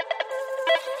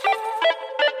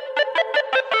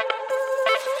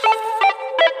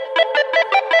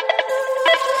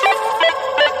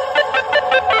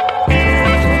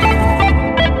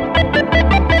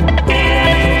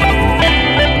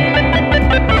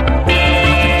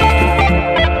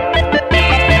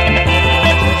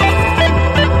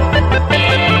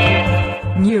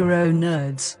 Neuro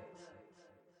Nerds.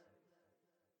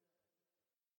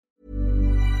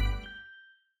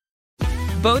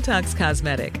 Botox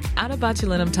Cosmetic, out of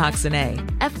botulinum toxin A,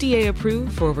 FDA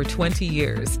approved for over 20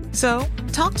 years. So,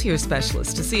 talk to your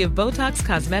specialist to see if Botox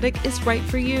Cosmetic is right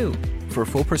for you. For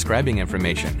full prescribing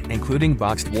information, including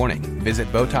boxed warning,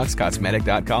 visit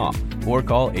BotoxCosmetic.com or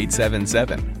call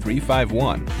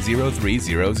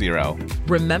 877-351-0300.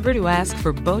 Remember to ask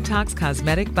for Botox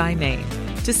Cosmetic by name.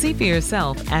 To see for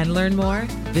yourself and learn more,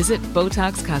 visit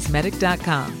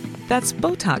BotoxCosmetic.com. That's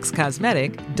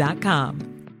BotoxCosmetic.com.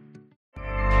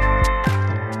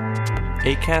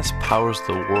 Acast powers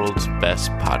the world's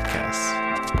best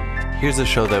podcasts. Here's a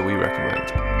show that we recommend.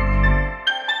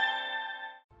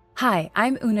 Hi,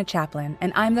 I'm Una Chaplin,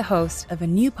 and I'm the host of a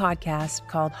new podcast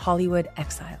called Hollywood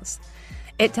Exiles.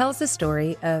 It tells the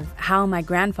story of how my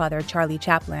grandfather, Charlie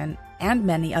Chaplin, and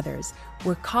many others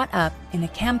were caught up in a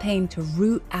campaign to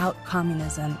root out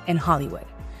communism in Hollywood.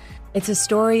 It's a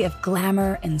story of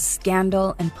glamour and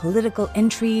scandal and political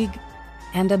intrigue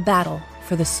and a battle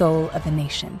for the soul of a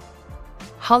nation.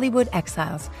 Hollywood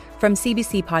Exiles from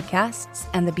CBC Podcasts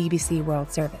and the BBC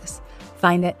World Service.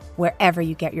 Find it wherever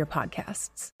you get your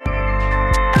podcasts.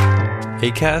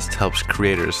 Acast helps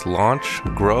creators launch,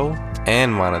 grow,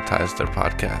 and monetize their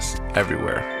podcasts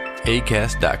everywhere.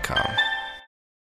 Acast.com.